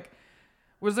you're like,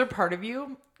 was there part of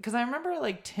you? Because I remember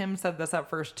like Tim said this at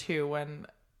first too,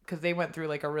 because they went through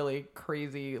like a really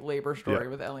crazy labor story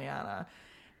with Eliana.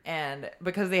 And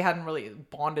because they hadn't really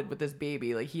bonded with this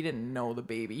baby, like he didn't know the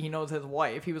baby. He knows his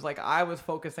wife. He was like, I was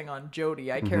focusing on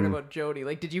Jody. I cared about Jody.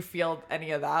 Like, did you feel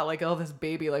any of that? Like, oh, this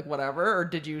baby, like whatever? Or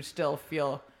did you still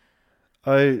feel...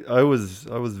 I was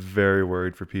very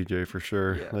worried for PJ for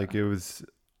sure. Yeah. Like it was,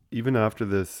 even after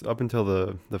this, up until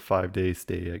the 5-day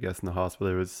stay, I guess, in the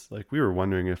hospital, it was like, we were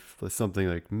wondering if something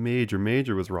like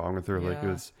major was wrong with her. Like it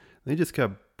was, they just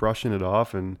kept brushing it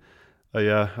off. And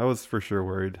I was for sure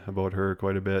worried about her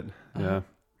quite a bit. Yeah.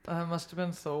 That must have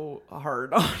been so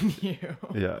hard on you.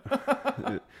 Yeah.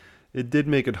 It did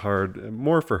make it hard,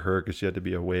 more for her because she had to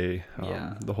be away.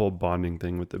 The whole bonding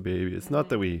thing with the baby. It's not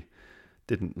that we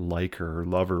didn't like her or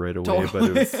love her right away,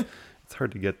 but it's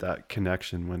hard to get that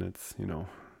connection when it's, you know.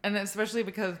 And especially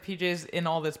because PJ's in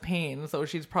all this pain, so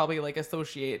she's probably like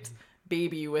associates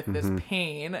baby with this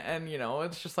pain, and you know,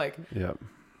 it's just like,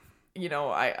 you know,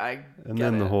 I and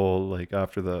then the whole, like,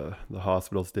 after the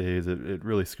hospital stays, it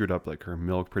really screwed up like her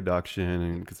milk production,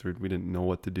 and because we didn't know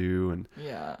what to do, and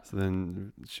so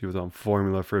then she was on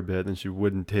formula for a bit, and she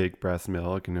wouldn't take breast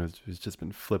milk, and it's just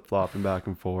been flip-flopping back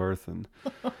and forth, and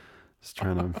just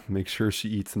trying to make sure she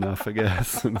eats enough, I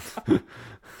guess.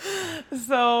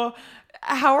 So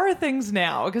how are things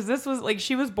now? Because this was like,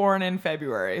 she was born in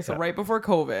February, so right before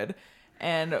COVID,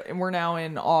 and we're now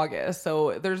in August.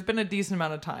 So there's been a decent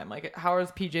amount of time. Like, how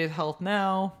is PJ's health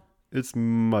now? It's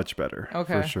much better,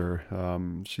 okay, for sure.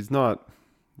 She's not,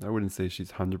 I wouldn't say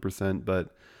she's 100%,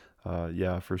 but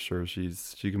yeah, for sure. She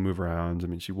can move around. I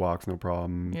mean, she walks no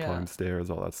problem, climbs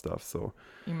stairs, all that stuff. So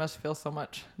you must feel so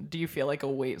much. Do you feel like a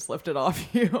weight's lifted off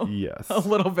you? Yes. A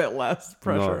little bit less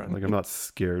pressure. I'm not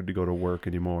scared to go to work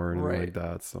anymore or anything like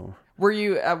that. So were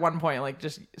you at one point like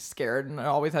just scared and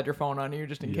always had your phone on you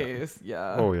just in case?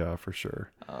 Yeah. Oh yeah, for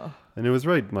sure. And it was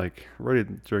right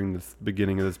during this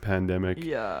beginning of this pandemic.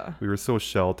 Yeah. We were so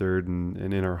sheltered and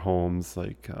in our homes.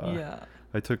 Like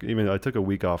I took a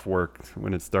week off work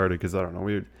when it started because I don't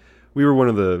know, we were one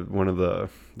of the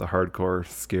hardcore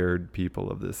scared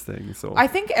people of this thing. So I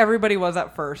think everybody was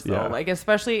at first though, like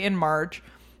especially in March,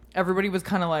 everybody was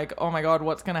kind of like, oh my God,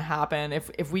 what's gonna happen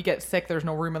if we get sick? There's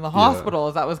no room in the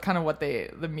hospitals. That was kind of what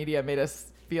the media made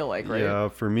us feel like, right? Yeah,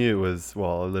 for me it was, I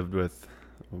lived with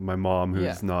my mom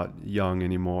who's not young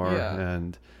anymore,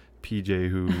 and PJ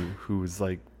who's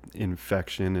like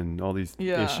infection and all these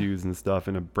issues and stuff,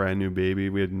 and a brand new baby.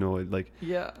 We had no, like,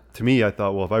 to me, I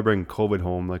thought, well, if I bring COVID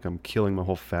home, like, I'm killing my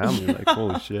whole family. Like,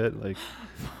 holy shit. Like,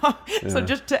 so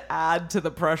just to add to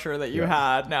the pressure that you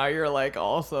had, now you're like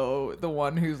also the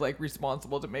one who's like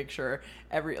responsible to make sure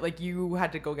you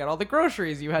had to go get all the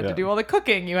groceries, you had to do all the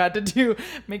cooking, you had to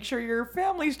make sure your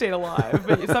family stayed alive,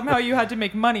 but somehow you had to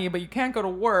make money, but you can't go to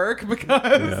work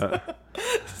because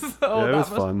So Yeah, it that was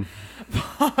must fun.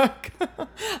 fuck.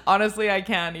 Honestly, I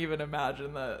can't even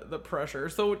imagine the pressure.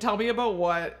 So tell me about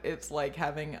what it's like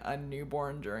having a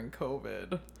newborn during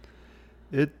COVID.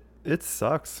 It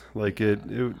sucks. Like it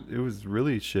was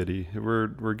really shitty.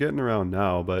 We're getting around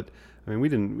now, but I mean we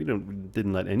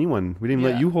didn't let anyone. We didn't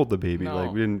let Yeah. you hold the baby. No.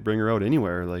 Like we didn't bring her out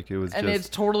anywhere. Like it was And just it's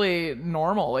totally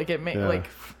normal. Like it may Yeah. like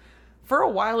for a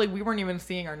while, like we weren't even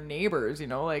seeing our neighbors,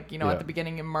 like, Yeah. at the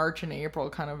beginning of March and April,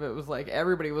 kind of, it was like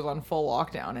everybody was on full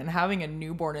lockdown, and having a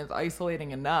newborn is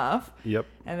isolating enough. Yep.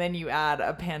 And then you add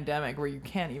a pandemic where you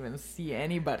can't even see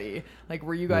anybody. Like,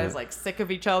 were you guys Yeah. like sick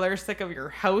of each other, sick of your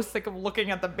house, sick of looking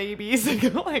at the babies?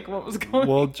 Like, what was going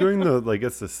Well, on? during I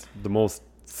guess the most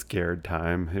scared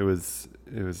time, it was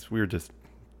we were just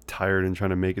tired and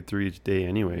trying to make it through each day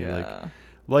anyway. Like Yeah.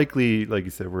 likely, like you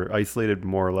said, we're isolated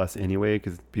more or less anyway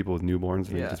because people with newborns,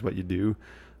 I mean, Yeah. just what you do.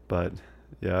 But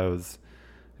yeah, it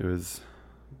was,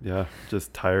 yeah,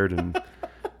 just tired, and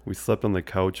we slept on the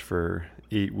couch for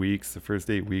 8 weeks, the first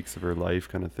 8 weeks of her life,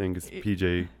 kind of thing. Because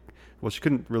PJ, well, she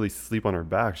couldn't really sleep on her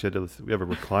back. We have a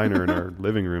recliner in our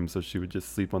living room, so she would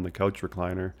just sleep on the couch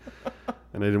recliner.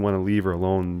 And I didn't want to leave her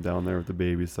alone down there with the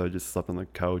baby, so I just slept on the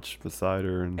couch beside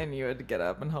her. And And you had to get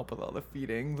up and help with all the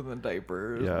feedings and the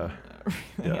diapers. Yeah. And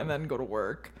everything, Yeah. and then go to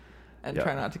work and Yeah.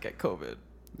 try not to get COVID.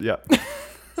 yeah,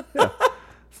 yeah,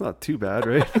 it's not too bad,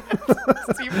 right?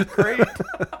 Seems great.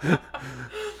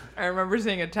 I remember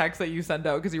seeing a text that you sent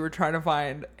out because you were trying to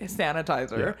find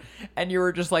sanitizer, and you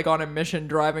were just like on a mission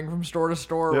driving from store to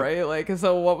store, Yep. right? Like,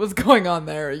 so what was going on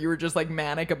there? You were just like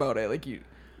manic about it, like you.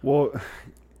 Well,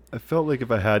 I felt like if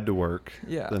I had to work,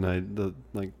 Yeah. then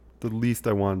the least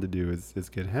I wanted to do is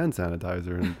get hand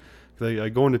sanitizer, and 'cause I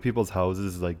go into people's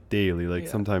houses like daily, like Yeah.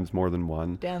 sometimes more than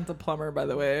one. Dan's a plumber, by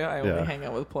the way. I only Yeah. hang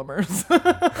out with plumbers.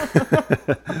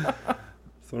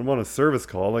 So when I'm on a service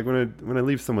call, like when I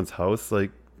leave someone's house,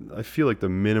 like I feel like the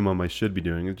minimum I should be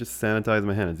doing is just sanitize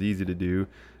my hand. It's easy to do,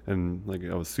 and like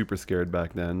I was super scared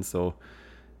back then, so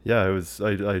yeah, it was.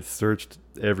 I searched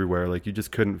everywhere, like you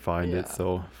just couldn't find Yeah. it.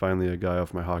 So finally, a guy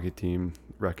off my hockey team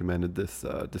recommended this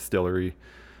distillery.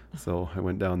 So I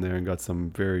went down there and got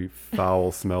some very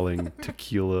foul smelling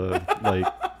tequila like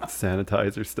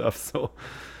sanitizer stuff. So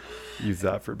used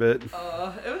that for a bit. It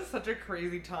was such a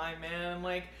crazy time, man.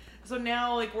 Like, so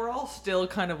now, like, we're all still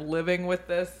kind of living with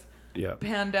this Yeah.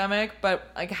 pandemic,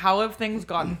 but like, how have things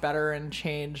gotten better and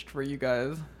changed for you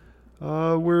guys?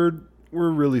 We're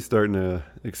really starting to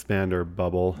expand our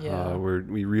bubble. Yeah.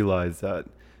 We realize that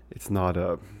it's not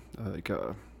a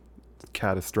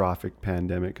catastrophic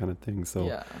pandemic kind of thing. So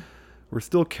Yeah. we're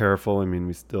still careful. I mean,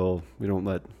 we don't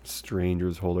let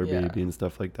strangers hold our Yeah. baby and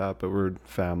stuff like that, but we're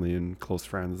family and close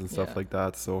friends and stuff Yeah. like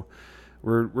that. So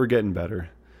we're getting better.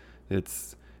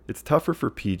 It's tougher for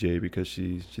PJ because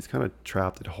she's kind of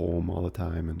trapped at home all the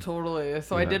time, and Totally.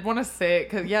 So I Yeah. did want to say,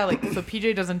 because, yeah, like, so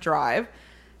PJ doesn't drive.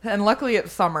 And luckily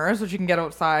it's summer, so she can get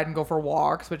outside and go for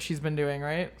walks, which she's been doing,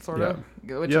 right? Sort of,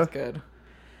 which Yeah. is good.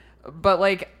 But,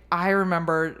 like, I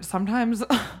remember sometimes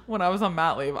when I was on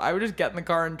mat leave, I would just get in the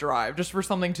car and drive just for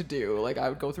something to do. Like, I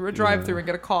would go through a drive-through and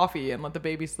get a coffee and let the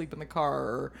baby sleep in the car,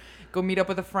 or go meet up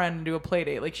with a friend and do a play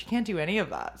date. Like, she can't do any of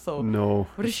that. So no.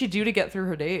 what does she do to get through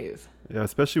her days? Yeah,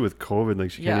 especially with COVID,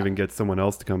 like she can't Yeah. even get someone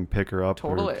else to come pick her up.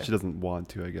 Totally. Or she doesn't want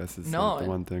to, I guess, is No. like the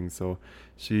one thing. So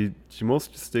she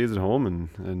mostly just stays at home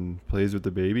and plays with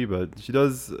the baby, but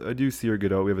I do see her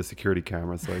get out. We have a security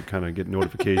camera, so I kind of get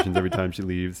notifications every time she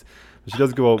leaves. But she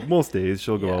does go out most days.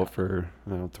 She'll go Yeah. out for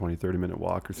 20, 30-minute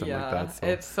walk or something like that. So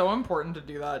It's so important to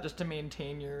do that just to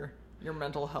maintain your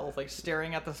mental health, like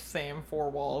staring at the same four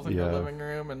walls in your Yeah. living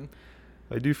room. And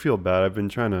I do feel bad. I've been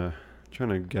trying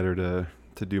to get her to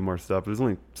do more stuff. There's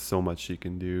only so much she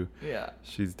can do. yeah.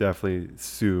 She's definitely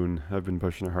soon. I've been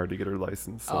pushing her hard to get her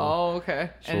license. So. Oh, okay.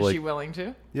 So, And is she like- willing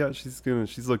to? Yeah,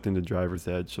 she's looked into driver's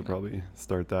ed. She'll probably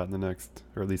start that in the next,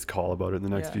 or at least call about it in the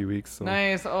next Yeah. few weeks. So.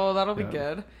 Nice. Oh, that'll be Yeah.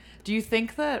 good. Do you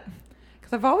think that,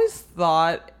 because I've always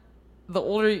thought the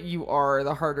older you are,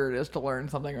 the harder it is to learn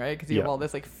something, right? Because you have Yeah. all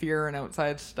this like fear and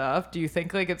outside stuff. Do you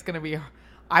think like it's going to be,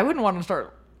 I wouldn't want to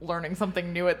start learning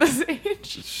something new at this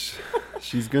age.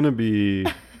 She's gonna be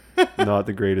not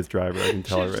the greatest driver. I can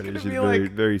tell She's already. gonna She's be very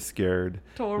like- very scared.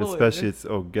 Totally. Especially it's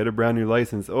get a brand new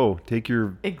license. Take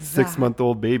your Exact-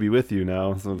 6-month-old baby with you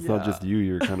now. So it's not Yeah. just you.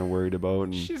 You're kind of worried about.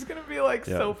 And She's going to be like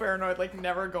Yeah. so paranoid, like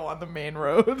never go on the main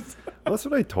roads. that's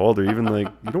what I told her. Even like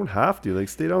you don't have to. Like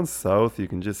stay down south. You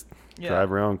can just Yeah.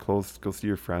 drive around close, go see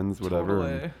your friends, whatever.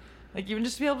 Totally. And Like even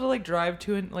just to be able to like drive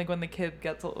to and like when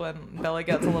Bella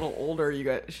gets a little older,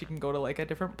 she can go to like a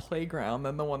different playground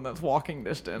than the one that's walking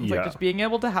distance. Like Yeah. just being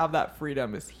able to have that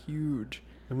freedom is huge.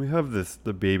 And we have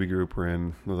the baby group we're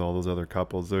in with all those other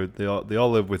couples. They all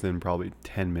live within probably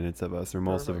 10 minutes of us, or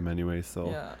most of them anyway. So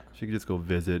Yeah. she could just go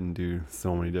visit and do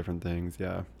so many different things.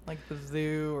 Yeah. Like the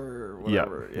zoo or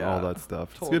whatever. Yeah. All that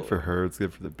stuff. Totally. It's good for her. It's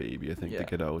good for the baby, I think, Yeah. to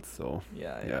get out. So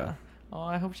Yeah. Oh,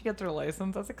 I hope she gets her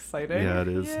license. That's exciting. Yeah, it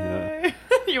is. Yay.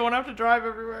 You won't have to drive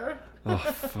everywhere. Oh,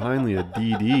 finally a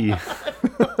DD.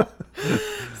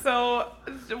 So,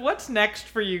 what's next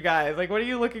for you guys? Like, what are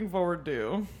you looking forward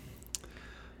to?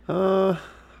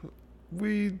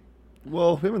 We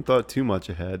haven't thought too much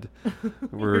ahead.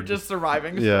 We're just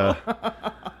surviving. Yeah.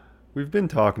 We've been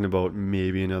talking about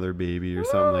maybe another baby or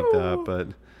something like that, but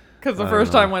because the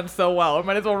first time went so well, I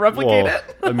might as well replicate it.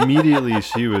 Immediately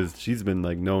she's been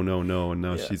like no, and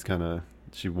now Yeah. she's kind of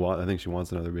I think she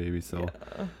wants another baby, so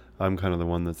I'm kind of the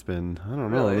one that's been, I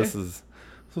don't know, Really? this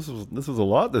was a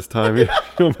lot this time. You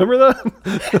don't remember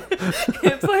that?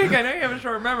 It's like, I know you have a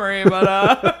short memory, but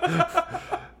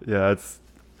Yeah,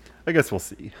 I guess we'll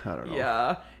see. I don't know.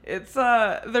 yeah, it's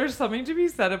there's something to be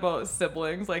said about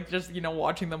siblings, like just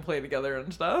watching them play together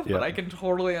and stuff. Yeah. But I can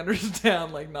totally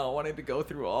understand like not wanting to go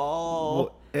through all.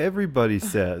 Well, everybody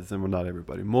says, and well, not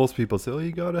everybody, most people say, oh,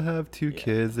 you gotta have two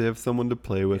kids. They have someone to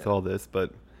play with, all this.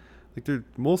 But like,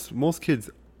 most kids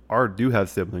do have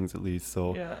siblings at least.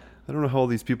 So Yeah. I don't know how all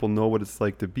these people know what it's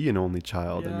like to be an only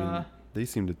child. I Yeah. mean, they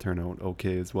seem to turn out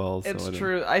okay as well. It's so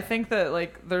true. I think that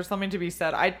like there's something to be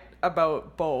said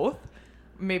about both.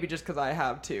 Maybe just because I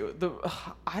have two.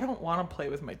 I don't want to play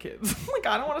with my kids. Like,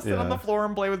 I don't want to sit on the floor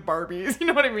and play with Barbies. You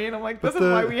know what I mean? I'm like, this is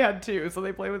why we had two, so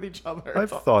they play with each other. I've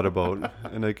thought about,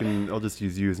 and I'll just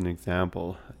use you as an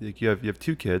example. Like you have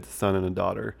two kids, a son and a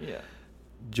daughter. Yeah.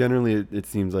 Generally, it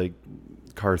seems like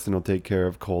Carson will take care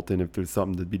of Colton. If there's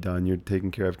something to be done, you're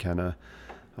taking care of Kenna.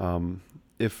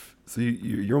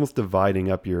 You're almost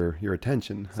dividing up your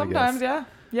attention. Sometimes, I guess.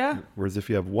 yeah. Whereas if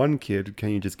you have one kid, can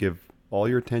you just give all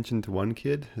your attention to one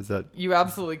kid? Is that? You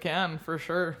absolutely can, for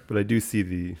sure. But I do see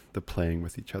the playing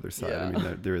with each other's side. Yeah. I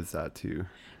mean, there is that too.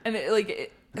 And I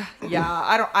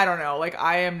don't know. Like,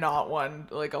 I am not one.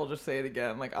 Like, I'll just say it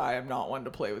again. Like, I am not one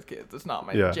to play with kids. It's not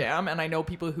my jam. And I know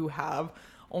people who have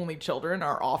only children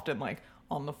are often like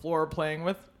on the floor playing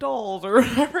with dolls or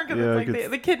whatever, because it's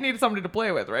like the kid needs somebody to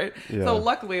play with, right? Yeah. So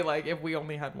luckily, like, if we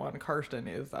only had one, Karsten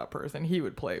is that person. He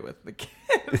would play with the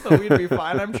kid, so we'd be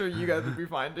fine. I'm sure you guys would be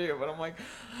fine too. But I'm like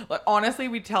honestly,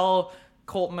 we tell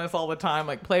Colton this all the time,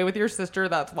 like, play with your sister.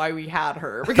 That's why we had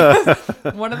her, because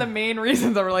one of the main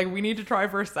reasons that we're like, we need to try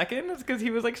for a second is because he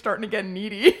was like starting to get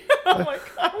needy. I'm like,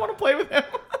 I don't want to play with him.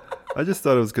 I just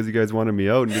thought it was because you guys wanted me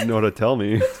out and didn't know how to tell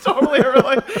me. Totally. We're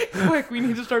like, quick, we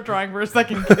need to start trying for a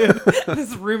second kid.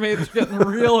 This roommate's getting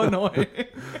real annoying.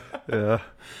 Yeah.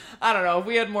 I don't know. If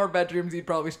we had more bedrooms, he'd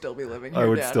probably still be living here, I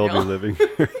would Daniel. still be living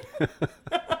here.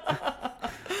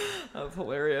 That's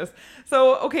hilarious.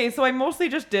 So I mostly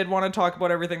just did want to talk about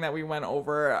everything that we went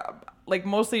over. Like,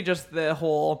 mostly just the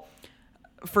whole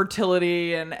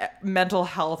fertility and mental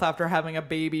health after having a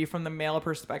baby from the male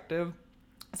perspective.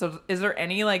 So is there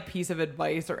any like piece of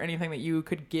advice or anything that you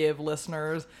could give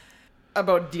listeners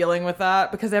about dealing with that?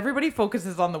 Because everybody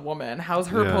focuses on the woman. How's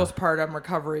her postpartum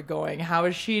recovery going? How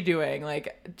is she doing?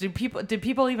 Like, did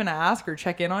people even ask or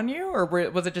check in on you, or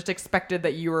was it just expected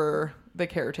that you were the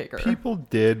caretaker? People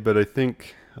did, but I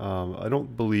think I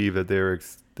don't believe that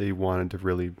they wanted to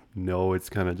really know. It's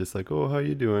kind of just like, oh, how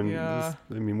you doing? Yeah.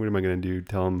 I mean, what am I going to do?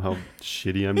 Tell them how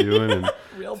shitty I'm doing? And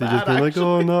Real so bad, just be like, actually.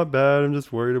 oh, not bad. I'm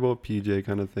just worried about PJ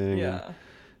kind of thing. Yeah.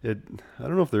 And I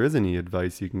don't know if there is any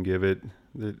advice you can give it.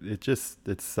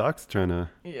 It sucks trying to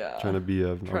be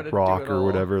a Try to do rock it or all.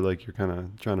 whatever. Like, you're kind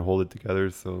of trying to hold it together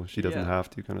so she doesn't Yeah. have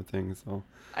to, kind of thing. So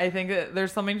I think that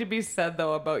there's something to be said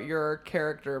though about your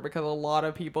character, because a lot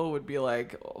of people would be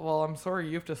like, well, I'm sorry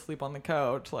you have to sleep on the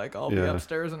couch. Like, I'll be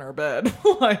upstairs in our bed.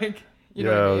 Like, you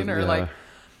know what I mean? Or like,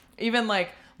 even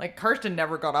like Karsten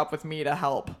never got up with me to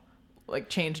help like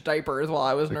change diapers while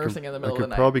I was nursing in the middle of the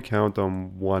night. I could probably count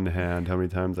on one hand how many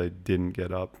times I didn't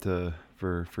get up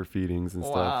for feedings and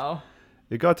stuff. Wow.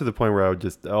 It got to the point where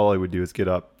all I would do is get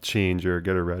up, change her,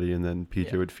 get her ready, and then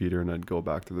PJ would feed her, and I'd go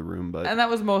back to the room. But And that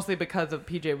was mostly because of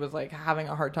PJ was like having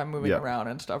a hard time moving around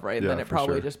and stuff, right? And then it for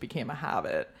probably sure. just became a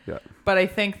habit. Yeah. But I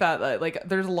think that like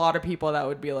there's a lot of people that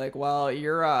would be like, well,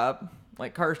 you're up,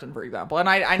 like Karsten, for example. And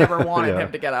I never wanted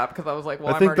him to get up because I was like, well,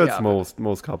 I I'm think already that's up.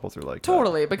 most couples are like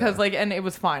Totally, that. because like, and it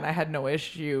was fine. I had no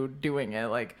issue doing it.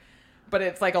 Like, but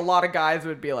it's like a lot of guys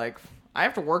would be like, I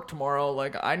have to work tomorrow.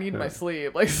 Like, I need my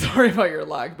sleep. Like, sorry about your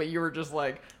luck, but you were just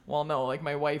like, well, no, like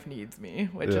my wife needs me,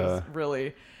 which is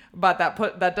really, but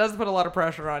that does put a lot of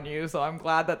pressure on you. So I'm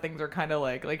glad that things are kind of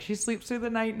like she sleeps through the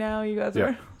night now. You guys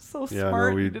are so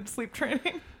smart. No, You did sleep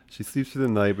training. She sleeps through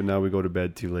the night, but now we go to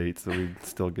bed too late, so we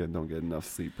still don't get enough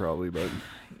sleep probably, but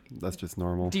that's just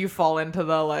normal. Do you fall into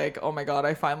the like, oh my God,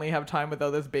 I finally have time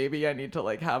without this baby. I need to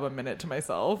like have a minute to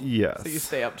myself. Yes. So you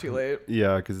stay up too late.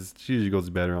 Yeah, because she usually goes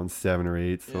to bed around 7 or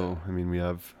 8. So, Yeah. I mean, we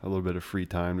have a little bit of free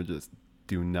time to just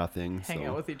do nothing. Hang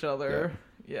so, out with each other.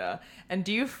 Yeah. And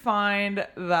do you find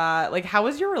that, like, how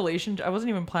is your relationship? I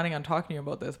wasn't even planning on talking to you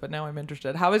about this, but now I'm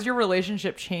interested. How has your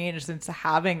relationship changed since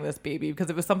having this baby? Because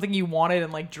it was something you wanted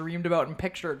and, like, dreamed about and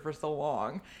pictured for so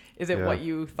long. Is it what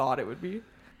you thought it would be?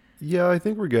 Yeah, I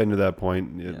think we're getting to that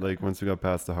point. Like, once we got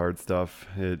past the hard stuff,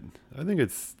 I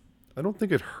don't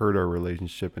think it hurt our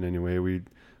relationship in any way. We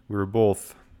were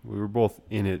both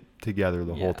in it together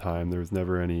the whole time. There was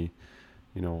never any,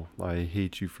 I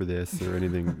hate you for this or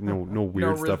anything. No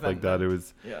weird stuff like that. It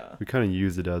was, we kind of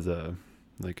used it as I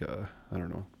don't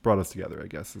know, brought us together, I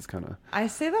guess, is kind of. I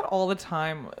say that all the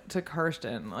time to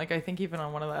Karsten. Like, I think even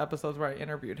on one of the episodes where I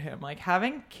interviewed him, like,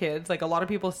 having kids, like, a lot of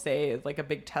people say is like a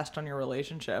big test on your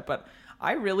relationship, but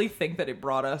I really think that it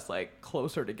brought us like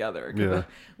closer together. Yeah.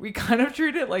 We kind of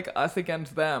treat it like us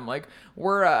against them. Like,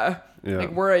 we're a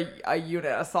unit,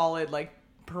 a solid like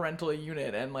parental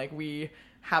unit, and like we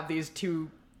have these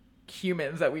two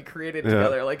humans that we created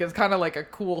together. Like, it's kind of like a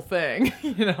cool thing,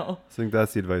 I think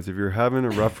that's the advice. If you're having a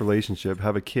rough relationship,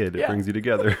 have a kid. It brings you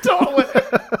together. Totally.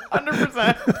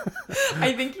 100%.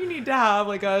 I think you need to have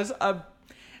like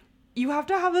you have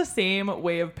to have the same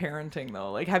way of parenting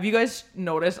though. Like, have you guys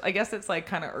noticed, I guess it's like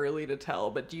kind of early to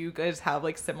tell, but do you guys have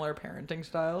like similar parenting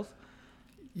styles?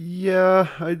 Yeah,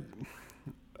 I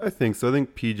think so. I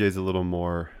think PJ's a little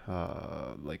more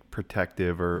like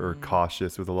protective or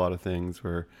cautious with a lot of things,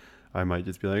 where I might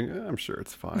just be like, I'm sure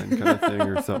it's fine kind of thing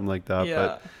or something like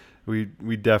that. But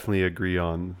we definitely agree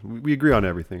on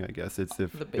everything, I guess. It's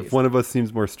if one of us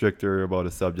seems more stricter about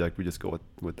a subject, we just go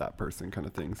with that person kind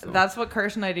of thing. So that's what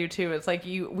Kirsten and I do too. It's like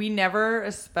we never,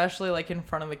 especially like in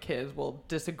front of the kids, will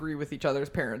disagree with each other's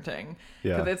parenting.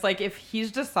 Because it's like, if he's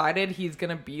decided he's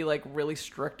gonna be like really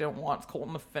strict and wants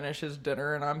Colton to finish his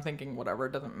dinner, and I'm thinking whatever,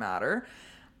 it doesn't matter,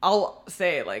 I'll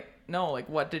say like, no, like,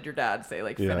 what did your dad say?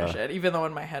 Like, finish it. Even though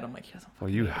in my head I'm like, he doesn't. Well,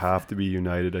 you have to be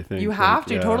united, I think. You have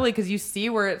to, totally, because you see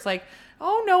where it's like,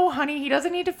 oh no, honey, he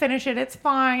doesn't need to finish it. It's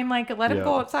fine. Like, let him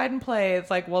go outside and play. It's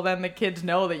like, well, then the kids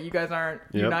know that you guys aren't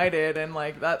united, and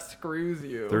like that screws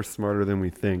you. They're smarter than we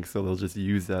think, so they'll just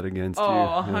use that against you.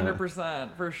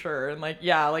 100% for sure. And like,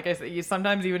 like I said,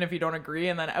 sometimes even if you don't agree,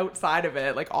 and then outside of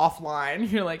it, like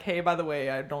offline, you're like, hey, by the way,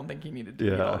 I don't think he needed to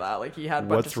do all that. Like, he had a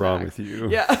bunch What's of wrong snacks. with you?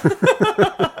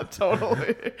 Yeah.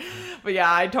 Totally. But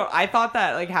yeah, I thought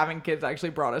that like having kids actually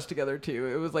brought us together too.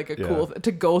 It was like a cool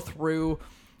to go through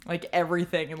like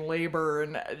everything and labor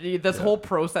and this whole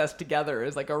process together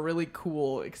is like a really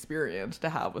cool experience to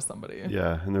have with somebody.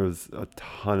 Yeah, and there was a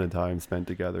ton of time spent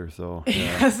together, so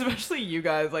especially you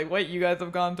guys, like what you guys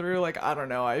have gone through. Like, I don't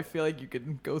know, I feel like you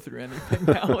could go through anything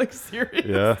now. Like,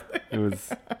 seriously. Yeah, it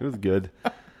was good.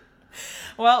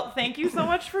 Well, thank you so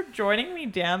much for joining me,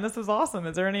 Dan. This was awesome.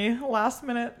 Is there any last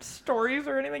minute stories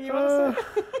or anything you want to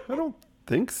say? I don't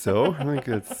think so. I think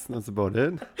that's about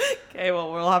it. Okay,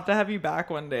 well, we'll have to have you back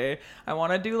one day. I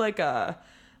want to do like a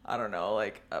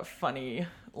funny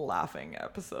laughing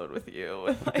episode with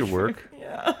you. That could work.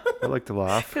 Yeah. I like to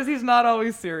laugh. Because he's not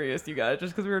always serious, you guys.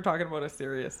 Just because we were talking about a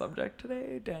serious subject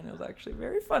today, Daniel's actually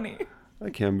very funny. I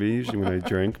can be usually when I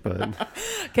drink, but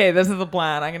okay, this is the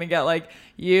plan. I'm gonna get like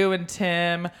you and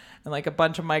Tim and like a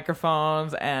bunch of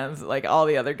microphones and like all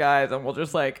the other guys, and we'll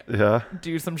just like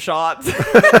do some shots and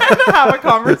have a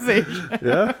conversation.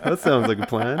 Yeah, that sounds like a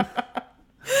plan.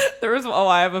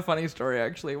 I have a funny story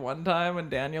actually. One time when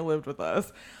Daniel lived with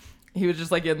us, he was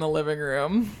just like in the living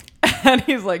room and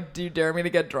he's like, do you dare me to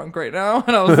get drunk right now?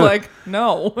 And I was like,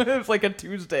 no. It was like a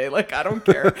Tuesday, like, I don't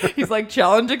care. He's like,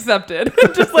 challenge accepted.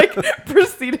 And just like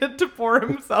proceeded to pour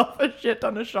himself a shit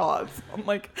ton of shots on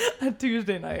like a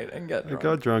Tuesday night and get drunk. I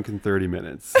got drunk in 30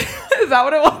 minutes. Is that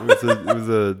what it was?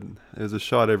 It was a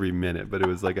shot every minute, but it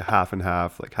was like a half and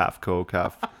half, like half Coke,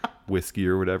 half whiskey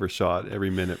or whatever shot every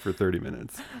minute for 30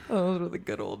 minutes. Those were the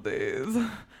good old days.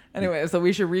 Anyway, so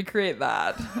we should recreate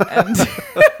that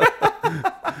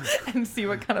and see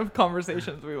what kind of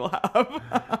conversations we will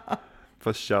have.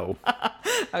 For sure.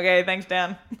 Okay, thanks,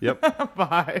 Dan. Yep.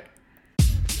 Bye.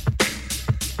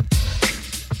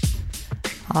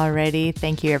 Alrighty,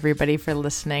 thank you everybody for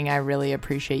listening. I really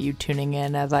appreciate you tuning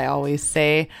in. As I always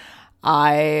say,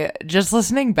 just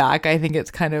listening back, I think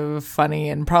it's kind of funny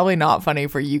and probably not funny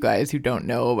for you guys who don't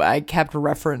know, but I kept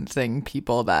referencing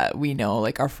people that we know,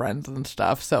 like our friends and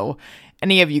stuff. So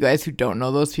any of you guys who don't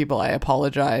know those people, I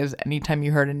apologize. Anytime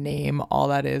you heard a name, all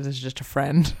that is just a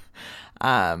friend.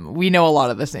 We know a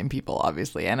lot of the same people,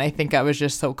 obviously. And I think I was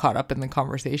just so caught up in the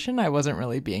conversation. I wasn't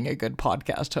really being a good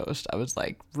podcast host. I was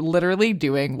like literally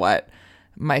doing what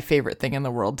my favorite thing in the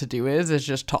world to do is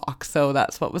just talk. So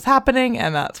that's what was happening.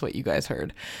 And that's what you guys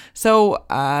heard. So,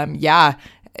 yeah,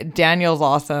 Daniel's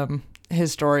awesome.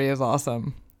 His story is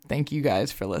awesome. Thank you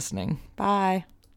guys for listening. Bye.